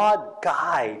 That God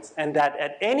guides, and that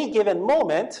at any given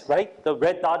moment, right, the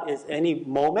red dot is any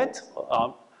moment,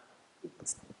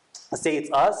 say it's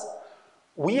us,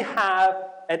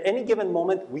 at any given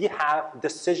moment, we have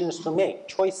decisions to make,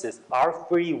 choices, our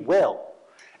free will.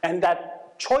 And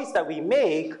that choice that we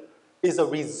make is a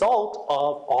result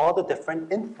of all the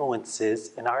different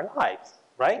influences in our lives,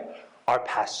 right? Our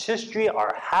past history,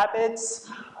 our habits,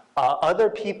 other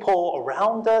people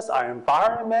around us, our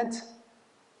environment,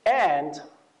 and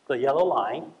the yellow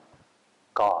line,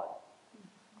 God.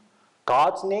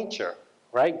 God's nature,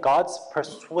 right? God's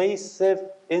persuasive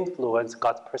influence,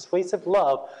 God's persuasive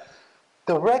love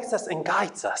directs us and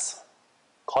guides us.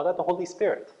 Call that the Holy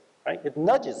Spirit, right? It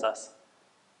nudges us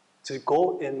to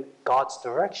go in God's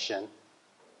direction.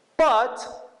 But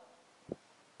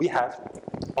we have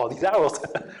all these arrows,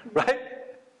 right?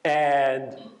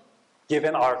 And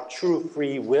given our true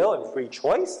free will and free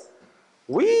choice,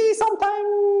 we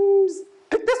sometimes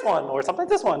pick this one, or sometimes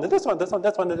this one,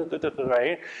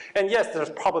 right? And yes, there's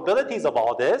probabilities of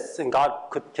all this, and God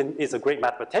is a great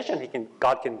mathematician.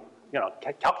 God can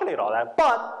calculate all that.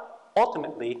 But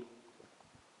ultimately,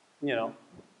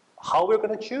 how we're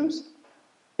going to choose,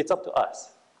 it's up to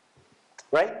us,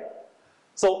 right?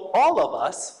 So all of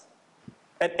us,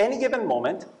 at any given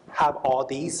moment, have all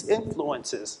these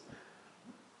influences.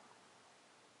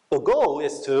 The goal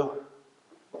is to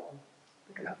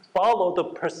follow the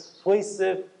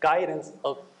persuasive guidance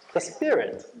of the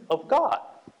Spirit of God.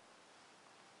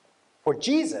 For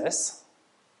Jesus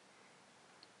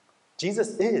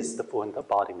is the full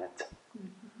embodiment.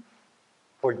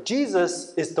 For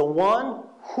Jesus is the one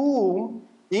whom,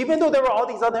 even though there were all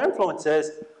these other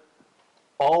influences,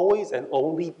 always and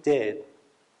only did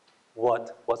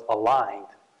what was aligned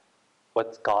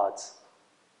with God's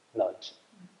nudge,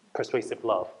 persuasive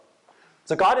love.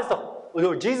 So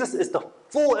Jesus is the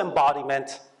full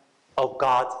embodiment of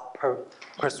God's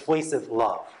persuasive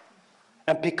love.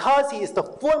 And because he is the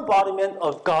full embodiment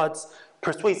of God's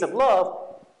persuasive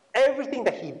love, everything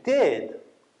that he did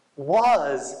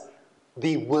was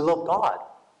the will of God.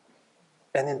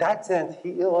 And in that sense,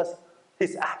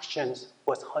 his actions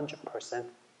was 100%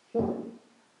 human.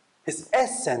 His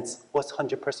essence was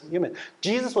 100% human.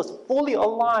 Jesus was fully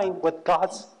aligned with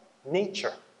God's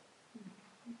nature,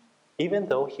 even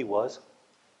though he was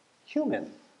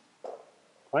human.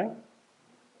 Right?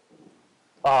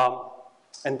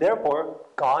 And therefore,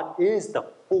 God is the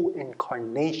full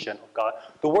incarnation of God.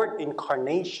 The word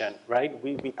incarnation, right?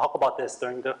 We talk about this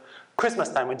during the Christmas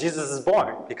time when Jesus is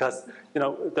born, because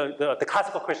the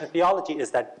classical Christian theology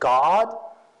is that God,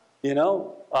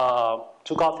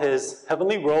 took off his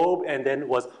heavenly robe and then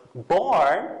was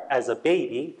born as a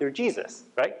baby through Jesus,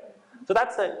 right? So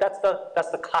that's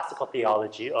the classical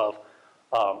theology of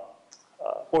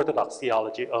Orthodox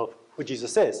theology of who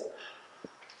Jesus is.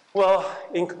 Well,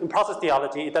 in process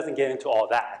theology, it doesn't get into all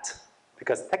that,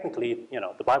 because technically,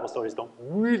 the Bible stories don't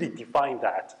really define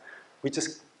that. We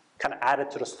just kind of add it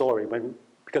to the story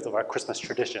because of our Christmas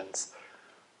traditions.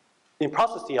 In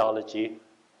process theology,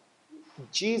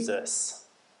 Jesus,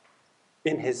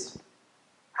 in his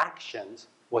actions,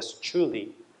 was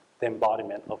truly the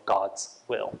embodiment of God's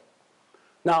will.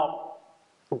 Now,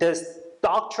 this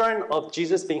doctrine of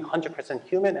Jesus being 100%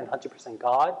 human and 100%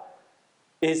 God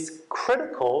is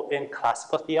critical in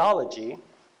classical theology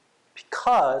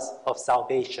because of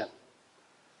salvation.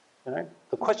 Right?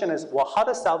 The question is, well, how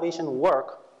does salvation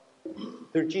work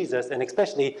through Jesus? And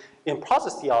especially in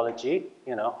process theology,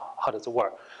 how does it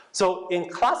work? So in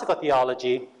classical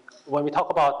theology, when we talk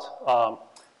about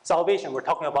salvation, we're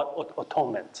talking about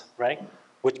atonement, right?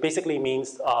 Which basically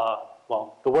means, the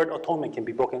word atonement can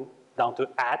be broken down to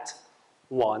at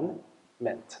one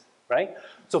meant. Right?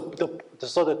 So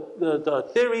the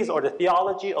theories or the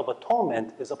theology of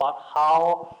atonement is about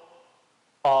how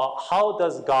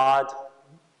does God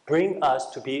bring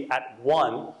us to be at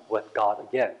one with God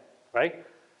again, right?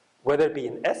 Whether it be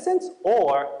in essence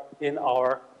or in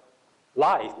our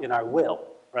life, in our will,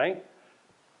 right?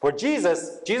 For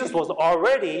Jesus was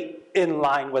already in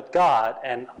line with God,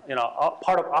 and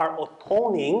part of our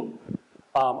atoning,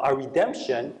 our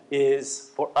redemption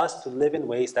is for us to live in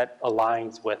ways that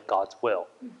aligns with God's will,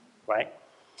 right?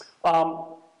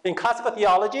 In classical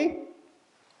theology,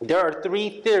 there are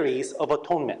 3 theories of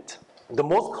atonement. The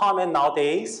most common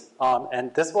nowadays,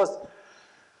 and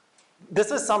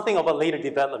this is something of a later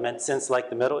development since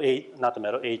like not the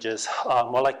Middle Ages,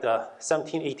 more like the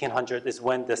 1800s is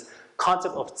when this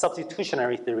concept of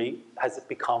substitutionary theory has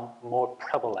become more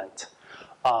prevalent.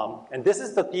 And this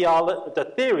is the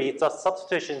theory, it's a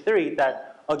substitution theory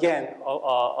that, again,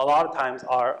 a lot of times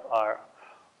our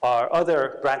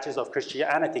other branches of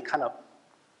Christianity kind of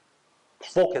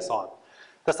focus on.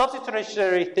 The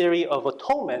substitutionary theory of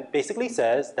atonement basically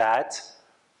says that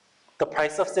the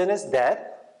price of sin is death,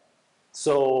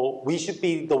 so we should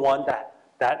be the one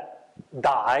that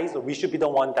dies, or we should be the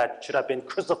one that should have been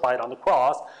crucified on the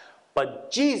cross,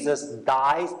 but Jesus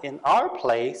dies in our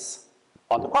place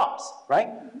on the cross, right?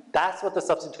 That's what the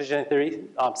substitutionary theory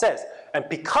says. And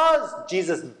because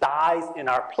Jesus dies in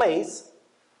our place,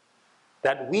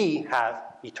 that we have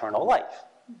eternal life,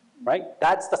 right?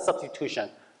 That's the substitution.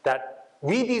 That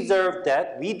we deserve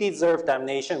death, we deserve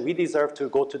damnation, we deserve to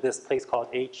go to this place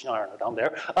called down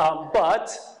there. But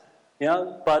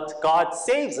God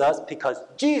saves us because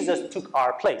Jesus took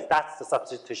our place. That's the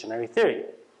substitutionary theory.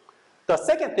 The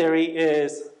second theory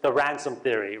is the ransom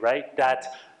theory, right?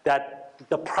 That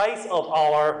the price of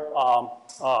our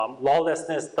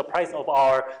lawlessness, the price of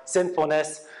our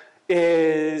sinfulness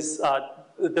is,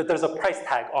 there's a price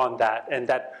tag on that, and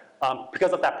that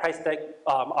because of that price tag,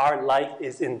 our life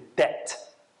is in debt,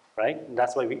 right? And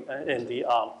that's why we, in the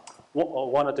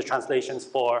one of the translations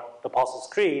for the Apostles'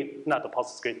 Creed, not the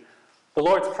Apostles' Creed, the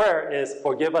Lord's Prayer is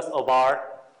forgive us of our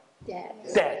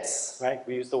debts, right?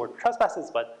 We use the word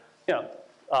trespasses, but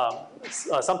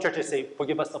some churches say,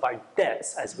 forgive us of our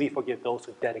debts as we forgive those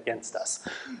who debt against us.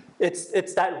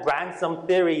 It's that ransom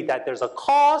theory that there's a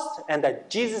cost and that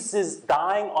Jesus is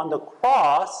dying on the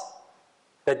cross,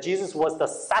 that Jesus was the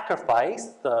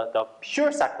sacrifice, the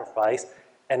pure sacrifice,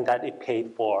 and that it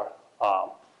paid for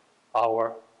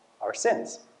our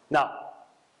sins. Now,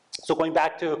 so going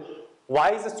back to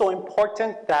why is it so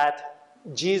important that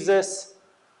Jesus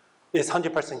is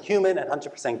 100% human and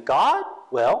 100% God?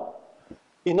 Well,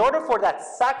 in order for that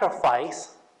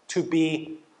sacrifice to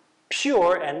be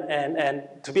pure and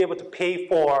to be able to pay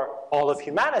for all of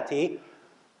humanity,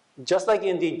 just like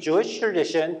in the Jewish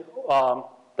tradition,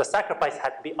 the sacrifice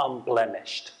had to be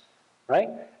unblemished, right?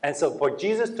 And so for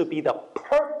Jesus to be the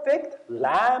perfect perfect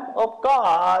Lamb of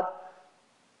God,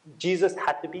 Jesus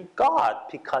had to be God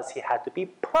because he had to be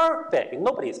perfect.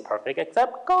 Nobody is perfect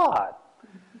except God.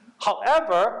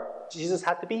 However, Jesus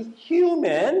had to be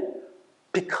human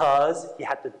because he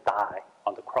had to die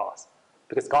on the cross.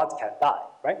 Because gods can't die,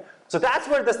 right? So that's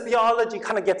where this theology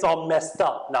kind of gets all messed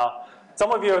up. Now,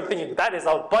 some of you are thinking that is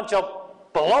a bunch of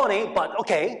baloney, but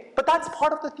okay, but that's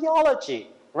part of the theology,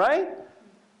 right?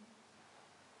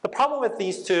 The problem with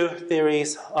these two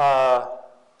theories,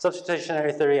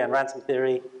 substitutionary theory and ransom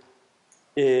theory,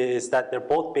 is that they're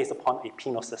both based upon a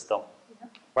penal system,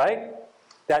 right?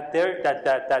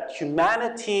 That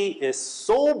humanity is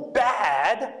so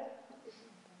bad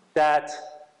that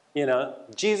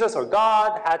Jesus or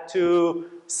God had to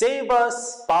save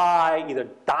us by either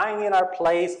dying in our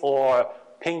place or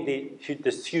paying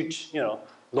this huge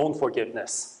loan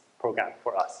forgiveness program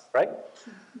for us, right?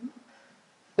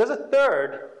 There's a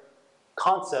third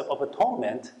concept of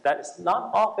atonement that is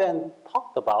not often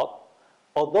talked about,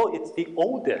 although it's the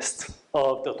oldest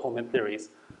of the atonement theories.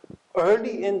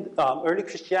 Early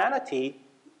Christianity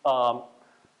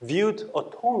viewed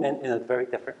atonement in a very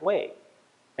different way.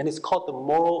 And it's called the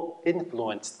moral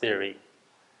influence theory.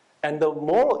 And the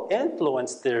moral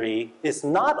influence theory is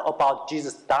not about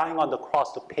Jesus dying on the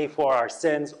cross to pay for our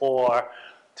sins or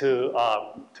to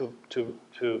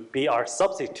be our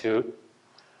substitute.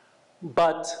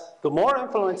 But the moral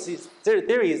influence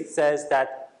theory says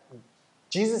that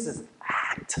Jesus'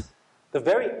 act, the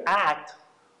very act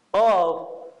of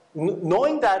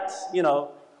knowing that,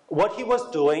 what he was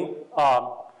doing,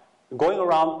 going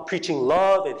around preaching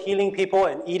love and healing people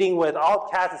and eating with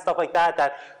outcasts and stuff like that,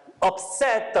 that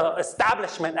upset the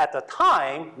establishment at the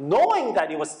time, knowing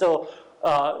that it was still,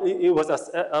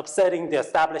 upsetting the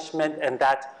establishment and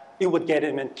that it would get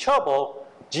him in trouble,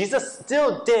 Jesus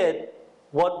still did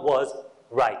what was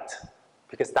right,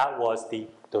 because that was the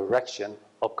direction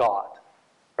of God,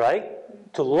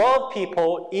 right? To love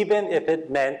people even if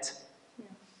it meant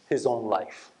his own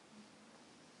life,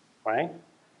 right?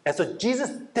 And so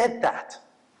Jesus did that.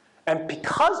 And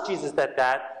because Jesus did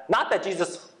that, not that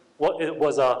Jesus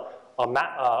was a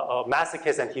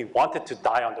masochist and he wanted to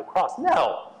die on the cross.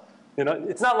 No.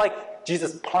 It's not like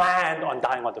Jesus planned on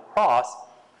dying on the cross.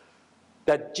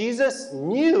 That Jesus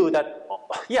knew that,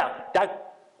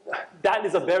 that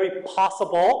is a very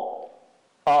possible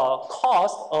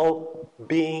cost of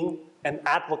being an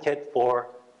advocate for,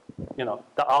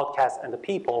 the outcasts and the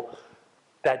people,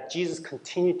 that Jesus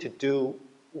continued to do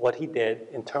what he did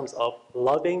in terms of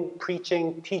loving,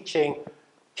 preaching, teaching,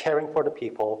 caring for the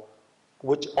people,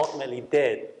 which ultimately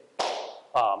did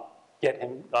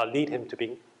lead him to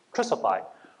being crucified.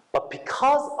 But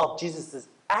because of Jesus'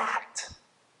 act,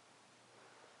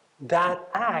 that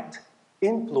act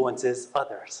influences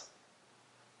others.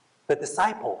 The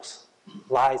disciples'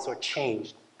 lives were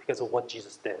changed because of what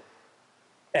Jesus did.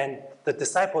 And the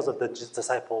disciples of the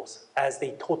disciples, as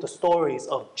they told the stories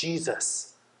of Jesus,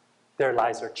 their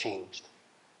lives are changed.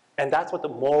 And that's what the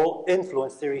moral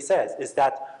influence theory says, is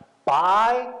that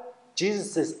by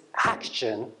Jesus'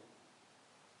 action,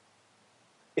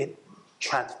 it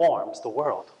transforms the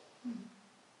world.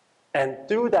 And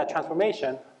through that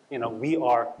transformation, we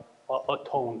are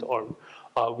atoned, or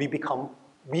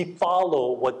we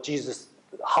follow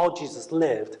how Jesus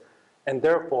lived, and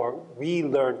therefore we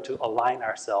learn to align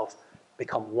ourselves,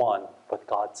 become one with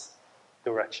God's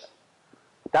direction.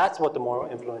 That's what the moral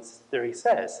influence theory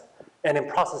says. And in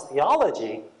process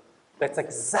theology, that's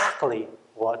exactly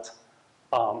what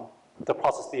the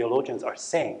process theologians are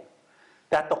saying.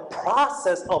 That the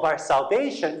process of our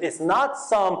salvation is not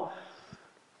some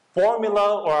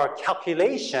formula or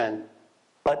calculation,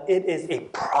 but it is a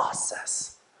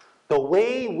process. The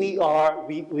way we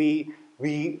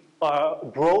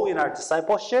grow in our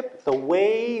discipleship, the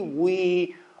way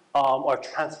we are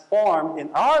transformed in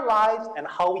our lives and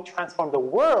how we transform the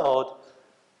world,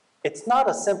 it's not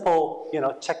a simple,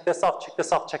 check this off, check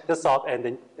this off, check this off, and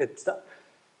then it's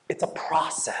a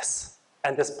process.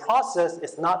 And this process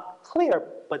is not clear,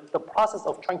 but the process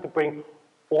of trying to bring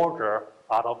order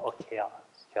out of a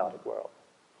chaotic world.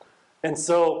 And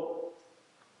so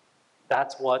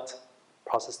that's what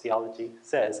process theology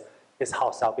says is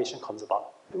how salvation comes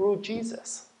about, through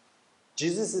Jesus.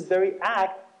 Jesus' very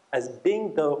act as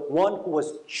being the one who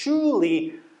was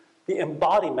truly the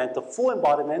embodiment, the full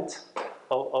embodiment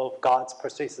of God's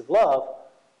persuasive love,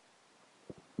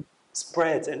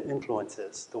 spreads and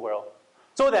influences the world.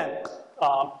 So then,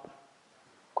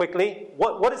 quickly,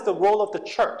 what is the role of the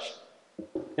church?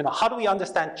 How do we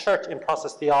understand church in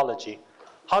process theology?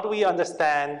 How do we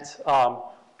understand,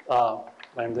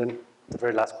 and then the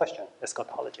very last question,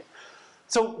 eschatology.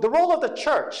 So the role of the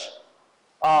church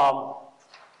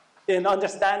in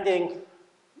understanding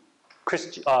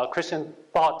Christian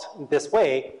thought this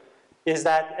way is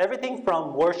that everything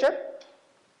from worship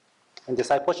and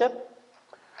discipleship,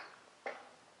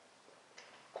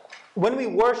 when we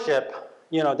worship,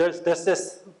 there's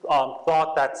this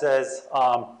thought that says,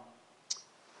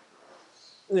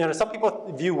 some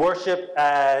people view worship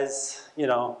as,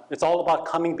 it's all about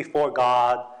coming before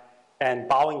God and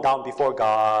bowing down before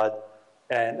God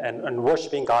and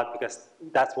worshiping God because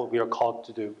that's what we are called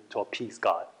to do, to appease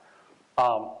God.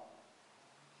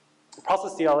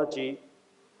 Process theology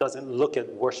doesn't look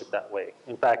at worship that way.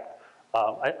 In fact,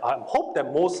 I hope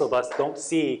that most of us don't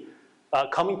see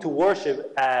coming to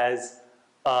worship as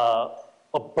a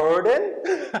burden,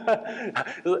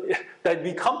 that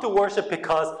we come to worship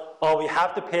because, we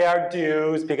have to pay our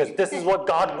dues because this is what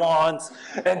God wants.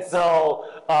 And so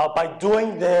by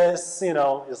doing this,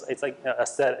 it's like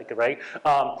aesthetic, right?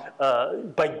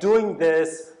 By doing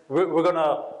this, we're going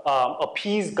to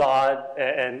appease God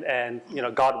and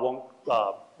God won't,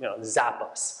 zap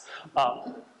us.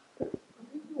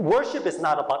 Worship is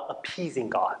not about appeasing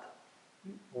God.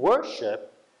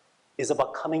 Worship is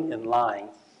about coming in line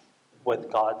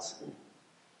with God's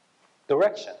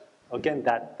direction. Again,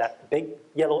 that big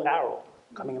yellow arrow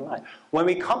coming in line. When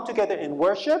we come together in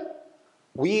worship,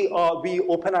 we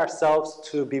open ourselves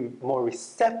to be more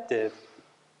receptive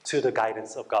to the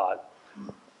guidance of God.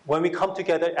 When we come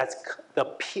together as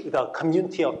the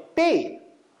community of faith,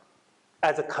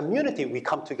 as a community, we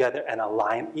come together and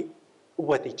align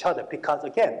with each other because,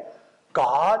 again,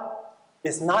 God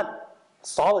is not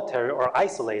solitary or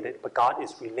isolated, but God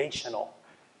is relational.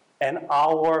 And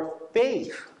our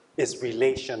faith is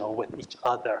relational with each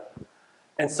other.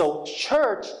 And so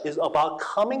church is about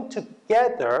coming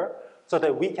together so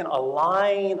that we can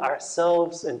align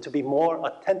ourselves and to be more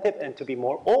attentive and to be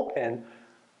more open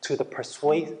to the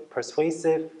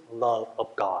persuasive love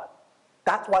of God.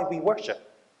 That's why we worship.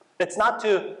 It's not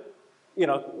to,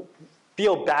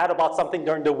 feel bad about something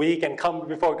during the week and come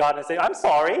before God and say, I'm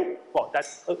sorry. Well,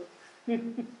 that's...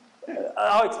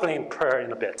 I'll explain prayer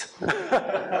in a bit.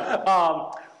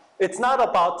 It's not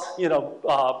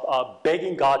about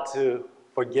begging God to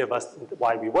forgive us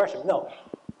why we worship. No.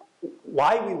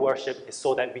 Why we worship is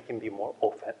so that we can be more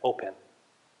open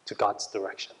to God's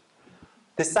direction.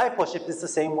 Discipleship is the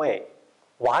same way.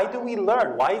 Why do we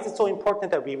learn? Why is it so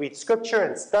important that we read scripture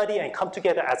and study and come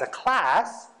together as a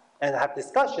class and have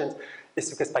discussions? It's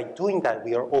because by doing that,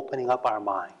 we are opening up our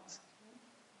minds.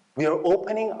 We are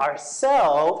opening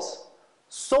ourselves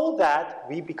so that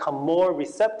we become more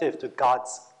receptive to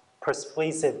God's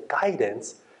persuasive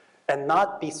guidance and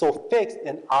not be so fixed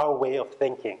in our way of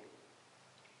thinking.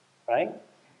 Right?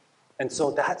 And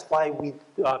so that's why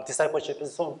discipleship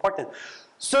is so important.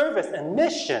 Service and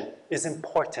mission is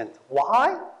important.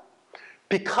 Why?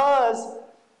 Because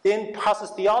in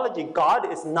process theology,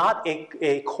 God is not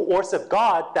a coercive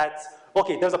God that's,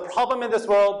 okay, there's a problem in this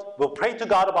world, we'll pray to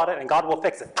God about it and God will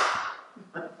fix it.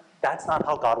 That's not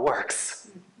how God works.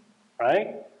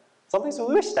 Right? Sometimes we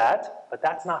wish that, but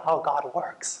that's not how God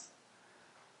works.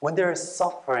 When there is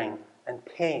suffering and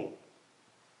pain,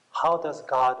 how does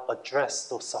God address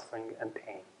those suffering and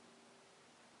pain?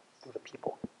 Through the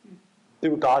people.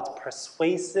 Through God's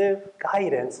persuasive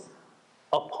guidance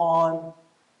upon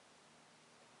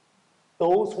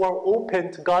those who are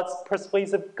open to God's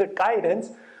persuasive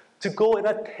guidance to go and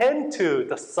attend to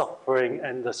the suffering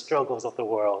and the struggles of the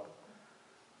world.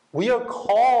 We are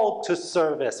called to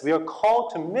service. We are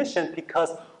called to mission because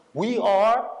we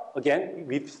are, again,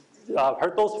 we've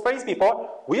heard those phrases before,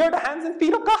 we are the hands and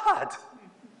feet of God.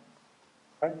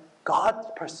 Right? God's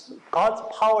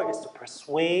power is to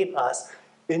persuade us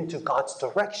into God's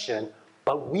direction,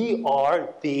 but we are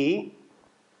the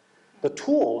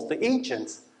tools, the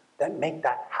agents that make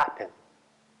that happen.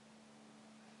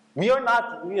 We are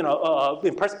not,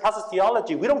 in process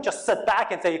theology, we don't just sit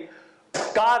back and say,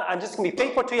 God, I'm just going to be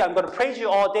faithful to you, I'm going to praise you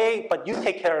all day, but you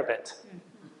take care of it.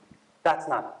 That's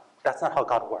not how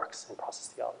God works in process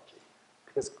theology.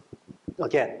 Because,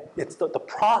 again, it's the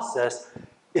process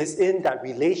is in that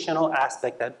relational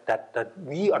aspect that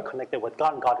we are connected with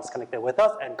God, and God is connected with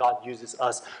us, and God uses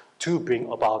us to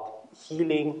bring about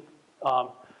healing and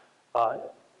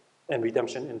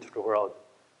redemption into the world.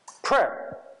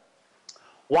 Prayer.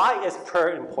 Why is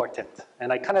prayer important?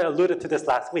 And I kind of alluded to this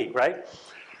last week, right?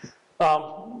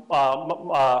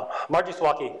 Margie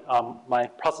Swaki, my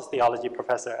process theology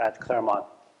professor at Claremont,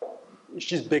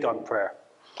 she's big on prayer.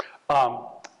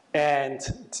 And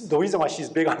the reason why she's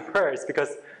big on prayer is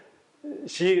because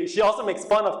she also makes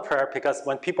fun of prayer because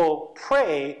when people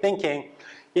pray thinking,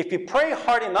 if you pray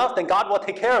hard enough, then God will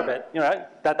take care of it.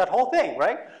 That whole thing,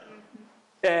 right?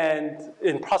 And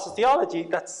in process theology,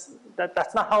 that's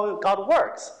not how God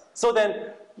works. So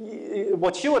then,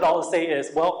 what you would always say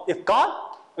is, well, if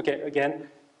God, okay, again,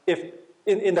 if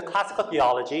in the classical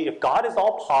theology, if God is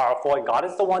all powerful and God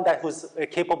is the one who's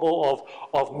capable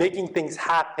of making things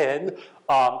happen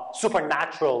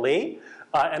supernaturally,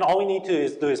 and all we need to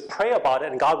do is pray about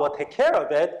it and God will take care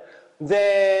of it,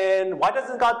 then why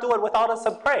doesn't God do it without us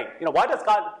praying?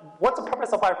 What's the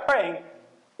purpose of our praying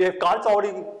if God's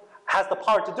already has the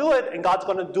power to do it and God's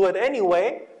going to do it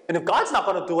anyway? And if God's not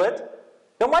going to do it,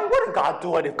 then why wouldn't God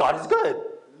do it if God is good?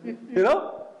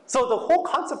 So the whole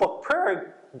concept of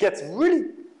prayer gets really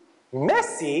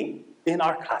messy in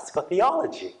our classical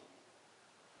theology.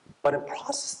 But in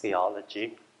process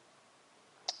theology,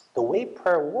 the way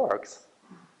prayer works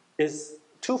is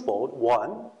twofold.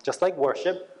 One, just like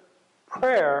worship,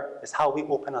 prayer is how we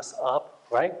open us up,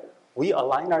 right? We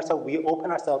align ourselves, we open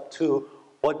ourselves to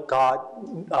what God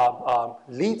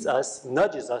leads us,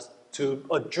 nudges us to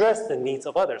address the needs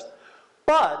of others.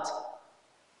 But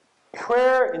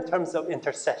prayer in terms of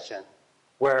intercession,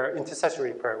 where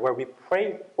intercessory prayer, where we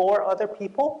pray for other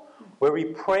people, where we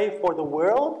pray for the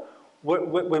world,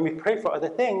 when we pray for other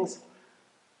things,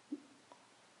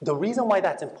 the reason why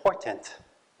that's important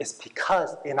is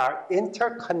because in our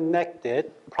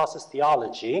interconnected process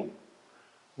theology,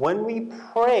 when we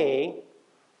pray,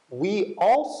 we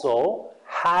also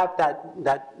have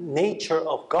that nature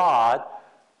of God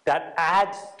that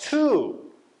adds to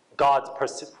God's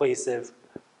persuasive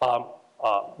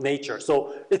nature.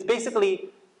 So it basically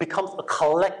becomes a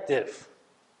collective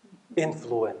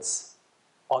influence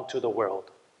onto the world.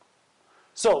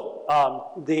 So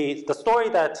the story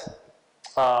that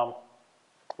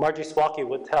Margie Swalke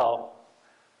would tell,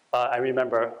 I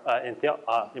remember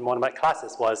in one of my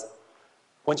classes, was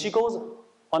when she goes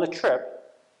on a trip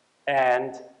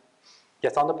and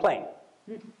gets on the plane,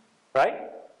 right?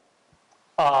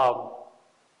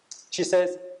 She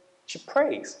says she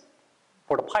prays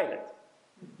for the pilot.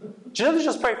 She doesn't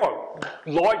just pray for,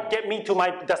 Lord, get me to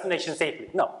my destination safely.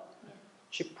 No.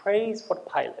 She prays for the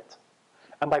pilot.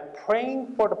 And by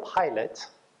praying for the pilot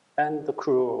and the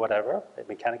crew or whatever, the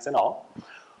mechanics and all,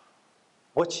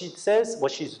 what she says,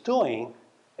 what she's doing,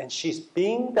 and she's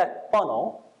being that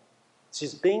funnel,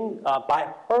 she's being,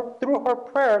 through her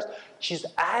prayers, she's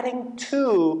adding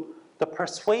to the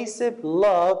persuasive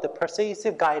love, the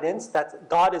persuasive guidance that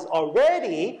God is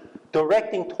already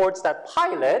directing towards that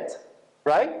pilot,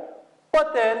 right?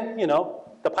 But then,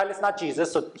 the pilot's not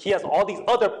Jesus, so he has all these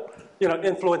other,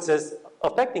 influences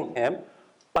affecting him.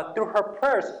 But through her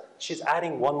prayers, she's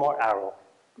adding one more arrow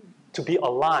to be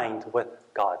aligned with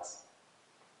God's.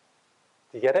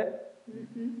 Do you get it?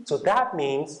 Mm-hmm. So that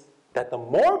means that the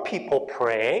more people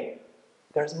pray,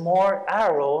 there's more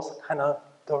arrows kind of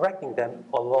directing them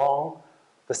along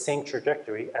the same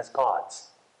trajectory as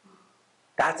God's.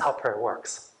 That's how prayer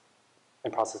works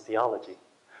in process theology.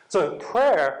 So in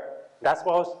prayer, that's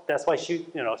why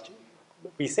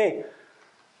we say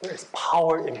there is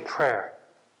power in prayer.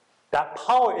 That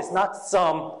power is not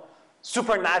some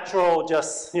supernatural,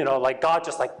 just like God,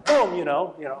 just like boom,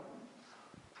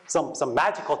 some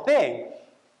magical thing,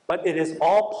 but it is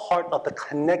all part of the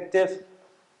connective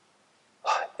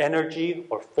energy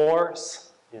or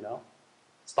force,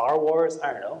 Star Wars,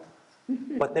 I don't know.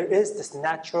 But there is this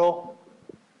natural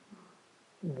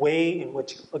way in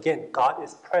which, again, God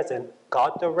is present,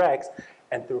 God directs,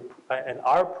 and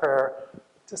our prayer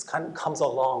just kind of comes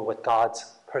along with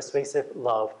God's persuasive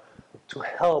love to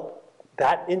help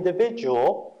that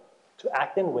individual to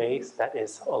act in ways that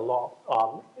is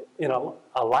in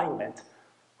alignment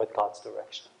with God's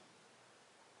direction.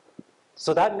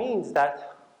 So that means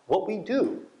that what we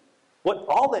do,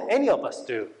 any of us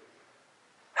do,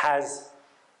 has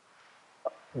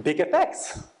big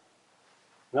effects.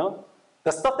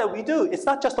 The stuff that we do, it's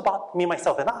not just about me,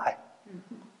 myself, and I.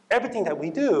 Mm-hmm. Everything that we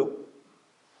do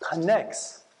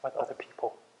connects with other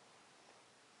people.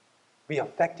 We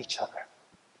affect each other.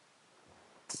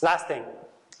 Last thing,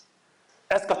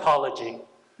 eschatology.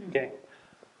 Okay,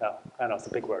 now I know it's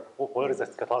a big word. What is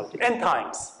eschatology? End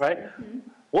times, right?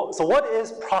 Mm-hmm. So what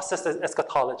is process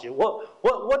eschatology?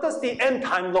 What does the end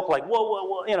time look like?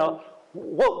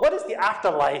 What is the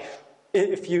afterlife?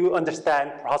 If you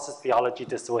understand process theology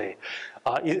this way,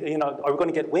 are we going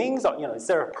to get wings? Or, is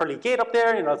there a pearly gate up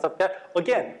there? Stuff there.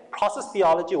 Again, process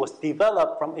theology was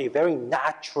developed from a very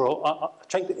natural,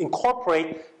 trying to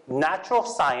incorporate natural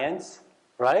science,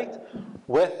 right,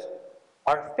 with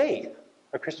our faith,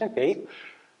 our Christian faith.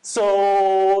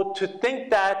 So to think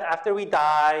that after we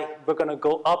die, we're going to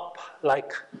go up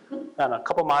like, a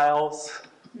couple miles,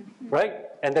 right,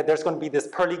 and that there's going to be this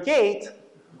pearly gate,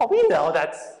 well, we know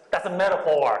that's That's a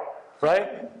metaphor,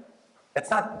 right? It's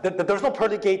not, there's no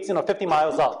pearly gates, 50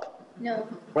 miles up, No.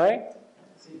 right?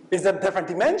 Is it a different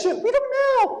dimension? We don't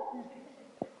know.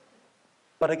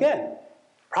 But again,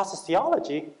 process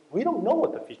theology, we don't know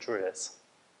what the future is.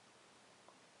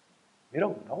 We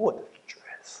don't know what the future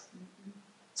is.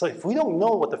 So if we don't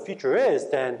know what the future is,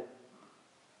 then,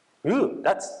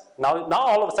 that's, now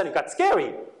all of a sudden it got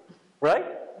scary, right?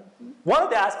 One of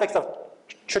the aspects of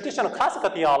traditional classical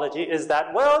theology is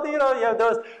that, well,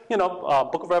 there's,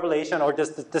 Book of Revelation or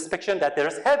this fiction that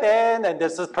there's heaven and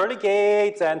there's this pearly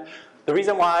gates, and the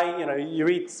reason why, you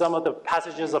read some of the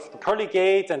passages of the pearly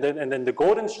gates and then the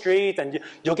golden street, and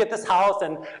you'll get this house,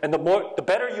 and the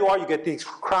better you are, you get these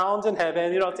crowns in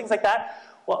heaven, things like that.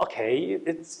 Well, okay,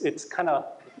 it's kind of,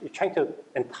 you're trying to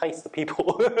entice the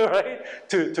people, right,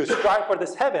 to strive for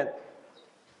this heaven.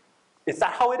 Is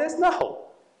that how it is? No.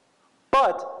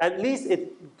 But at least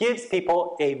it gives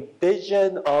people a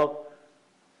vision of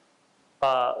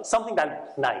something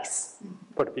that's nice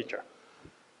for the future.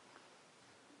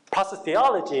 Process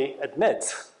theology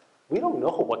admits we don't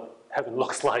know what heaven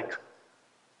looks like.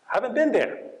 Haven't been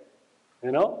there, We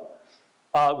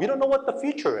don't know what the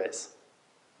future is.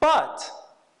 But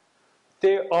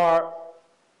there are,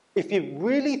 if you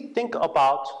really think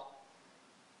about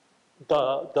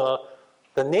the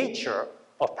nature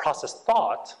of process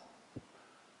thought,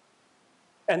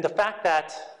 and the fact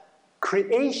that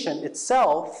creation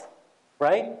itself,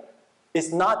 right,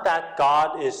 is not that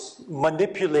God is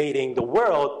manipulating the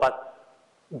world, but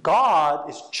God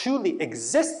is truly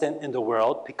existent in the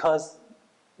world, because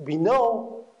we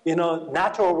know in a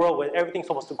natural world where everything's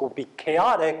supposed to be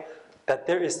chaotic, that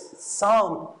there is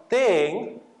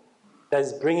something that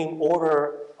is bringing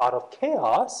order out of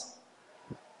chaos,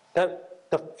 that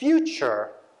the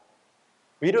future,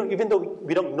 even though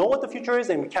we don't know what the future is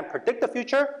and we can't predict the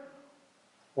future,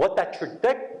 what that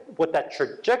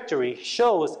trajectory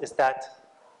shows is that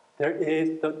there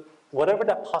is whatever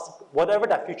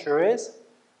that future is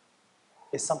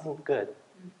something good,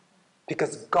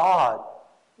 because God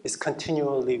is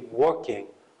continually working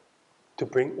to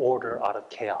bring order out of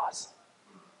chaos.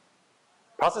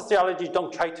 Process theology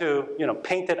don't try to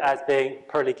paint it as being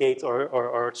pearly gates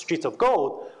or streets of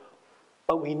gold,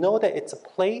 but we know that it's a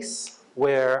place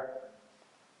where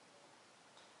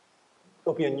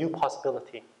there'll be a new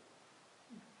possibility.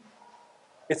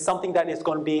 It's something that is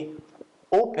going to be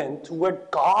open to where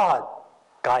God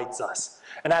guides us.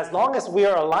 And as long as we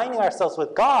are aligning ourselves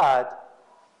with God,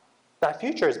 that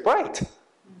future is bright.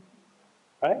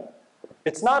 Right?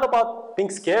 It's not about being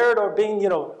scared or being,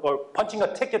 or punching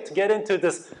a ticket to get into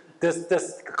this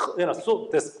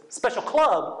special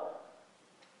club.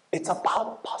 It's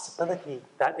about a possibility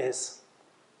that is,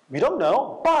 we don't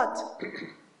know, but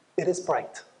it is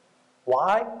bright.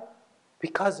 Why?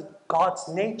 Because God's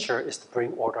nature is to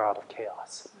bring order out of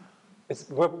chaos.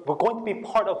 We're going to be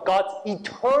part of God's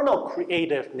eternal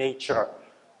creative nature.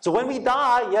 So when we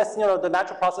die, yes, the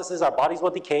natural processes, our bodies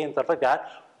will decay and stuff like that,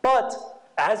 but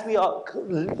as we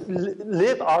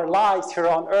live our lives here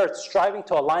on earth, striving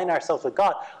to align ourselves with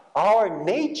God, our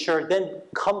nature then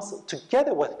comes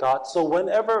together with God. So when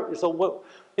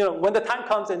the time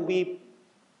comes and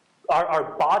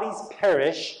our bodies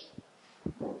perish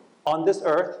on this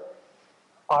earth,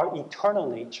 our eternal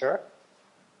nature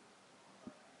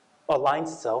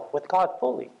aligns itself with God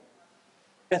fully.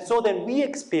 And so then we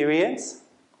experience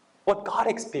what God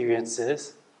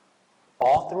experiences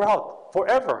all throughout,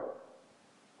 forever.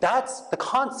 That's the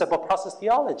concept of process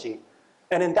theology.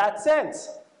 And in that sense,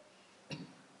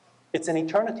 it's an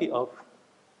eternity of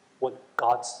what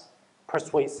God's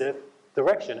persuasive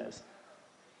direction is.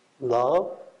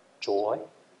 Love, joy,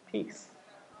 peace.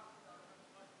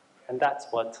 And that's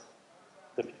what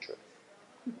the future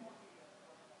is.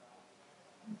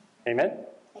 Amen?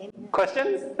 Amen.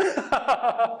 Questions?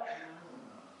 I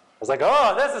was like,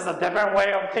 oh, this is a different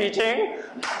way of teaching.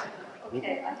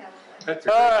 Okay, I have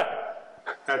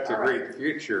That's a great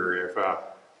future if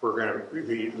we're going to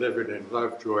be living in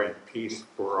love, joy, and peace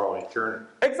for all eternity.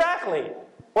 Exactly.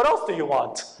 What else do you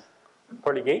want?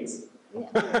 Pearly gates?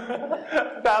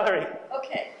 Yeah. Valerie.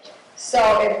 Okay,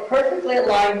 so if perfectly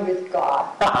aligned with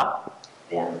God,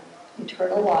 then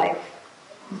eternal life,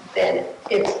 then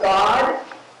if God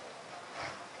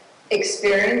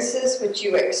experiences what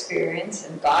you experience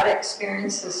and God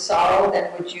experiences sorrow,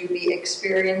 then would you be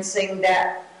experiencing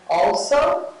that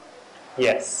also?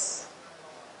 Yes.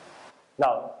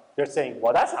 Now, you're saying,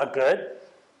 well, that's not good,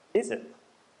 is it?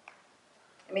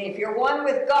 I mean, if you're one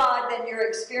with God, then you're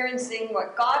experiencing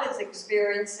what God is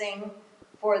experiencing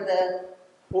for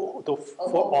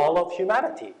For all of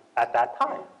humanity at that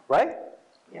time, right?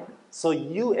 Yeah. So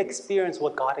you experience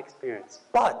what God experienced.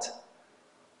 But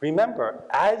remember,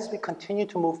 as we continue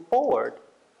to move forward,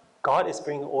 God is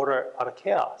bringing order out of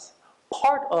chaos.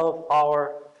 Part of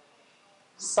our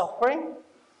suffering,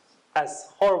 as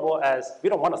horrible as we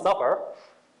don't want to suffer,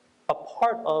 a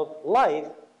part of life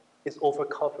is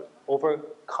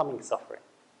overcoming suffering.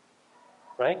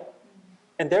 Right?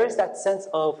 And there is that sense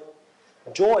of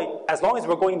joy as long as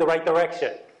we're going the right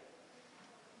direction.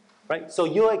 Right? So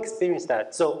you'll experience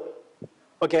that. So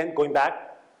again, going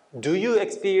back, do you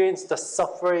experience the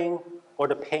suffering or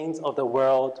the pains of the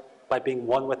world by being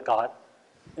one with God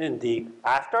in the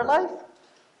afterlife?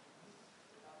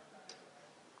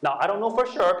 Now, I don't know for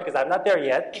sure because I'm not there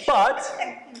yet, but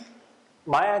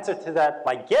my answer to that,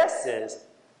 my guess is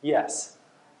yes,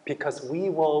 because we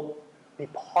will be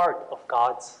part of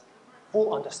God's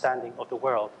full understanding of the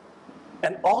world.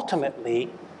 And ultimately,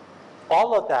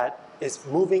 all of that is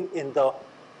moving in the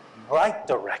right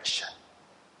direction.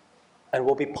 And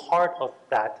we'll be part of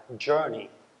that journey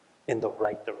in the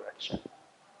right direction.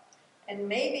 And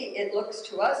maybe it looks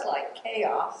to us like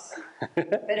chaos,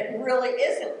 but it really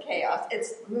isn't chaos.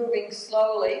 It's moving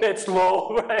slowly. It's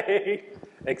slow, right?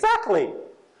 Exactly.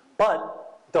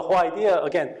 But the whole idea,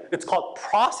 again, it's called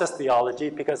process theology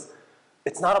because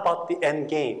it's not about the end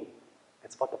game.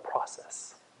 It's about the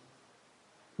process.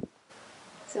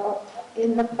 So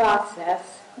in the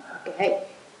process, okay,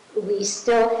 we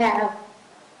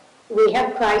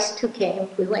have Christ who came.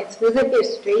 We went through the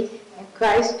history, and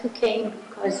Christ who came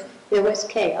because there was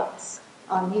chaos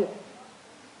on the earth.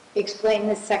 Explain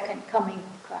the second coming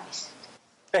of Christ.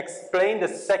 Explain the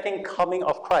second coming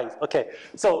of Christ. Okay,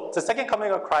 so the second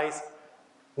coming of Christ,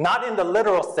 not in the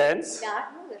literal sense,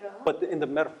 Not literal. but in the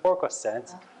metaphorical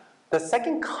sense. The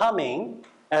second coming,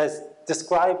 as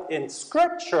described in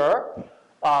Scripture,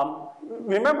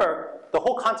 remember, the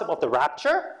whole concept of the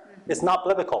rapture is not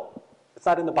biblical. It's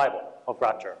not in the Bible of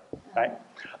rapture, right?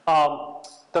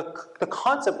 The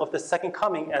concept of the second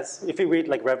coming, as if you read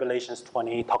like Revelations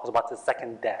 20, it talks about the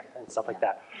second death and stuff like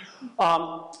that.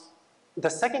 The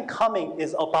second coming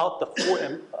is about the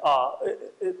full.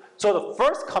 So the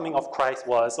first coming of Christ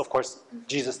was, of course,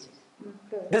 Jesus.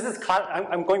 This is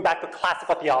I'm going back to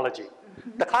classical theology.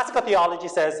 The classical theology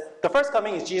says the first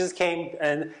coming is Jesus came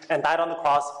and died on the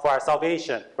cross for our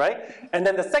salvation, right? And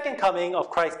then the second coming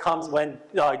of Christ comes when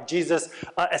Jesus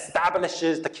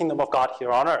establishes the kingdom of God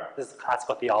here on earth. This is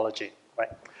classical theology, right?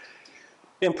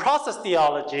 In process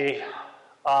theology,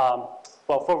 well,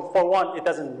 for one, it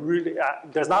doesn't really,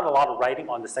 there's not a lot of writing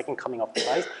on the second coming of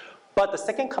Christ, but the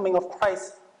second coming of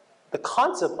Christ, the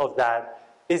concept of that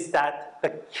is that the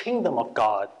kingdom of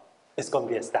God is going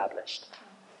to be established.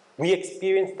 We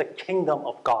experience the kingdom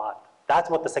of God. That's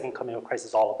what the second coming of Christ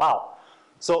is all about.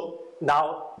 So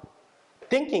now,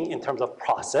 thinking in terms of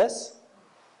process,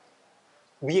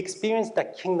 we experience the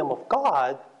kingdom of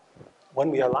God when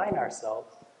we align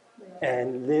ourselves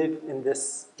and live in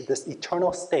this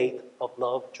eternal state of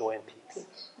love, joy, and peace.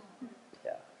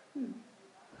 Yeah.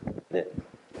 Did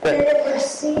it ever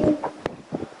seem,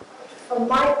 from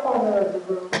my corner of the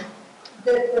room,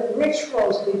 that the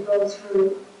rituals we go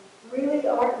through really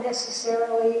aren't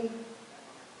necessarily,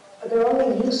 they're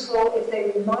only useful if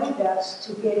they remind us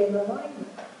to get in alignment?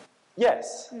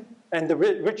 Yes, and the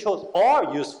rituals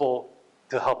are useful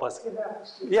to help us.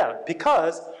 Yeah,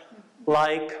 because,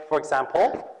 like, for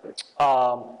example,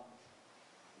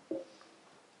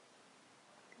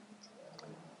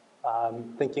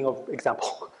 I'm thinking of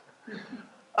example.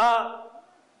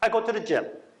 I go to the gym,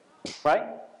 right?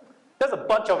 There's a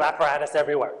bunch of apparatus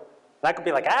everywhere. And I could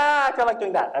be like, I feel like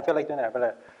doing that. I feel like doing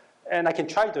that. And I can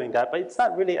try doing that, but it's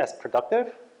not really as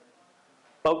productive.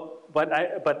 But when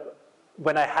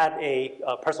I had a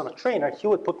personal trainer, he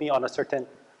would put me on a certain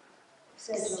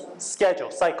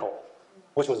cycle,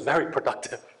 which was very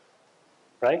productive,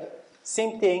 right?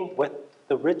 Same thing with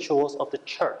the rituals of the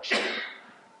church.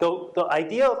 The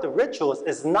idea of the rituals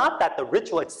is not that the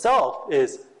ritual itself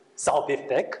is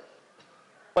salvific,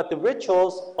 but the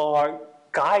rituals are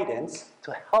guidance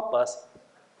to help us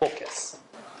focus.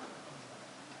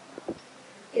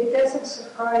 It doesn't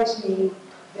surprise me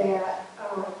that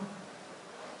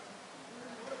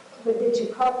that you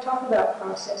talk about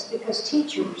process, because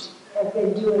teachers have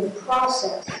been doing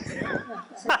process since the beginning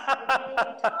of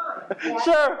time. That's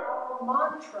Sure. our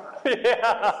mantra.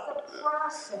 Yeah. It's the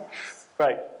process.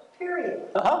 Right. Period.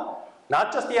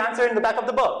 Not just the answer in the back of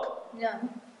the book. No.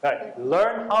 Right.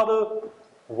 Learn how to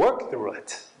work through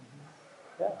it.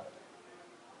 Yeah.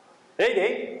 Hey,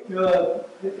 Dave. The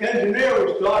engineer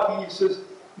was talking, he says,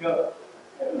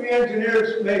 we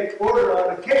engineers make order out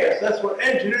of chaos. That's what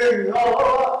engineering is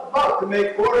all about, to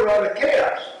make order out of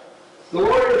chaos. The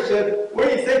lawyer said, where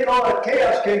do you think all that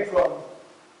chaos came from?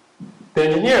 The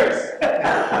engineers.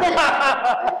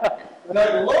 Now,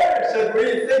 the lawyer said, where do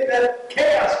you think that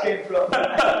chaos came from?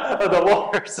 The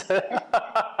lawyers.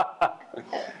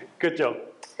 Good joke.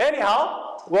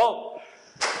 Anyhow, well,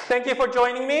 thank you for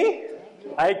joining me.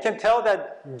 I can tell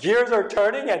that gears are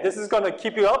turning and this is going to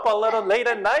keep you up a little late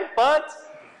at night, but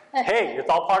hey, it's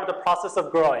all part of the process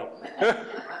of growing.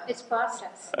 It's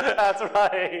process. That's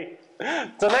right.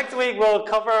 So next week we'll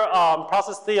cover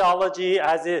process theology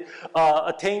as it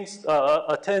attends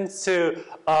to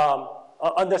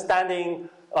understanding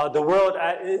the world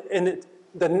in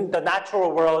the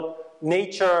natural world,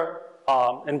 nature,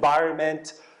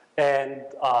 environment, and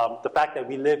the fact that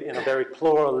we live in a very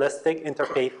pluralistic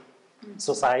interfaith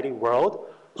society world.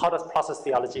 How does process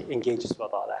theology engage with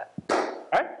all that? All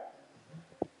right?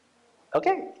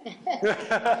 Okay. The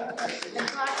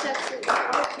process is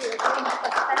also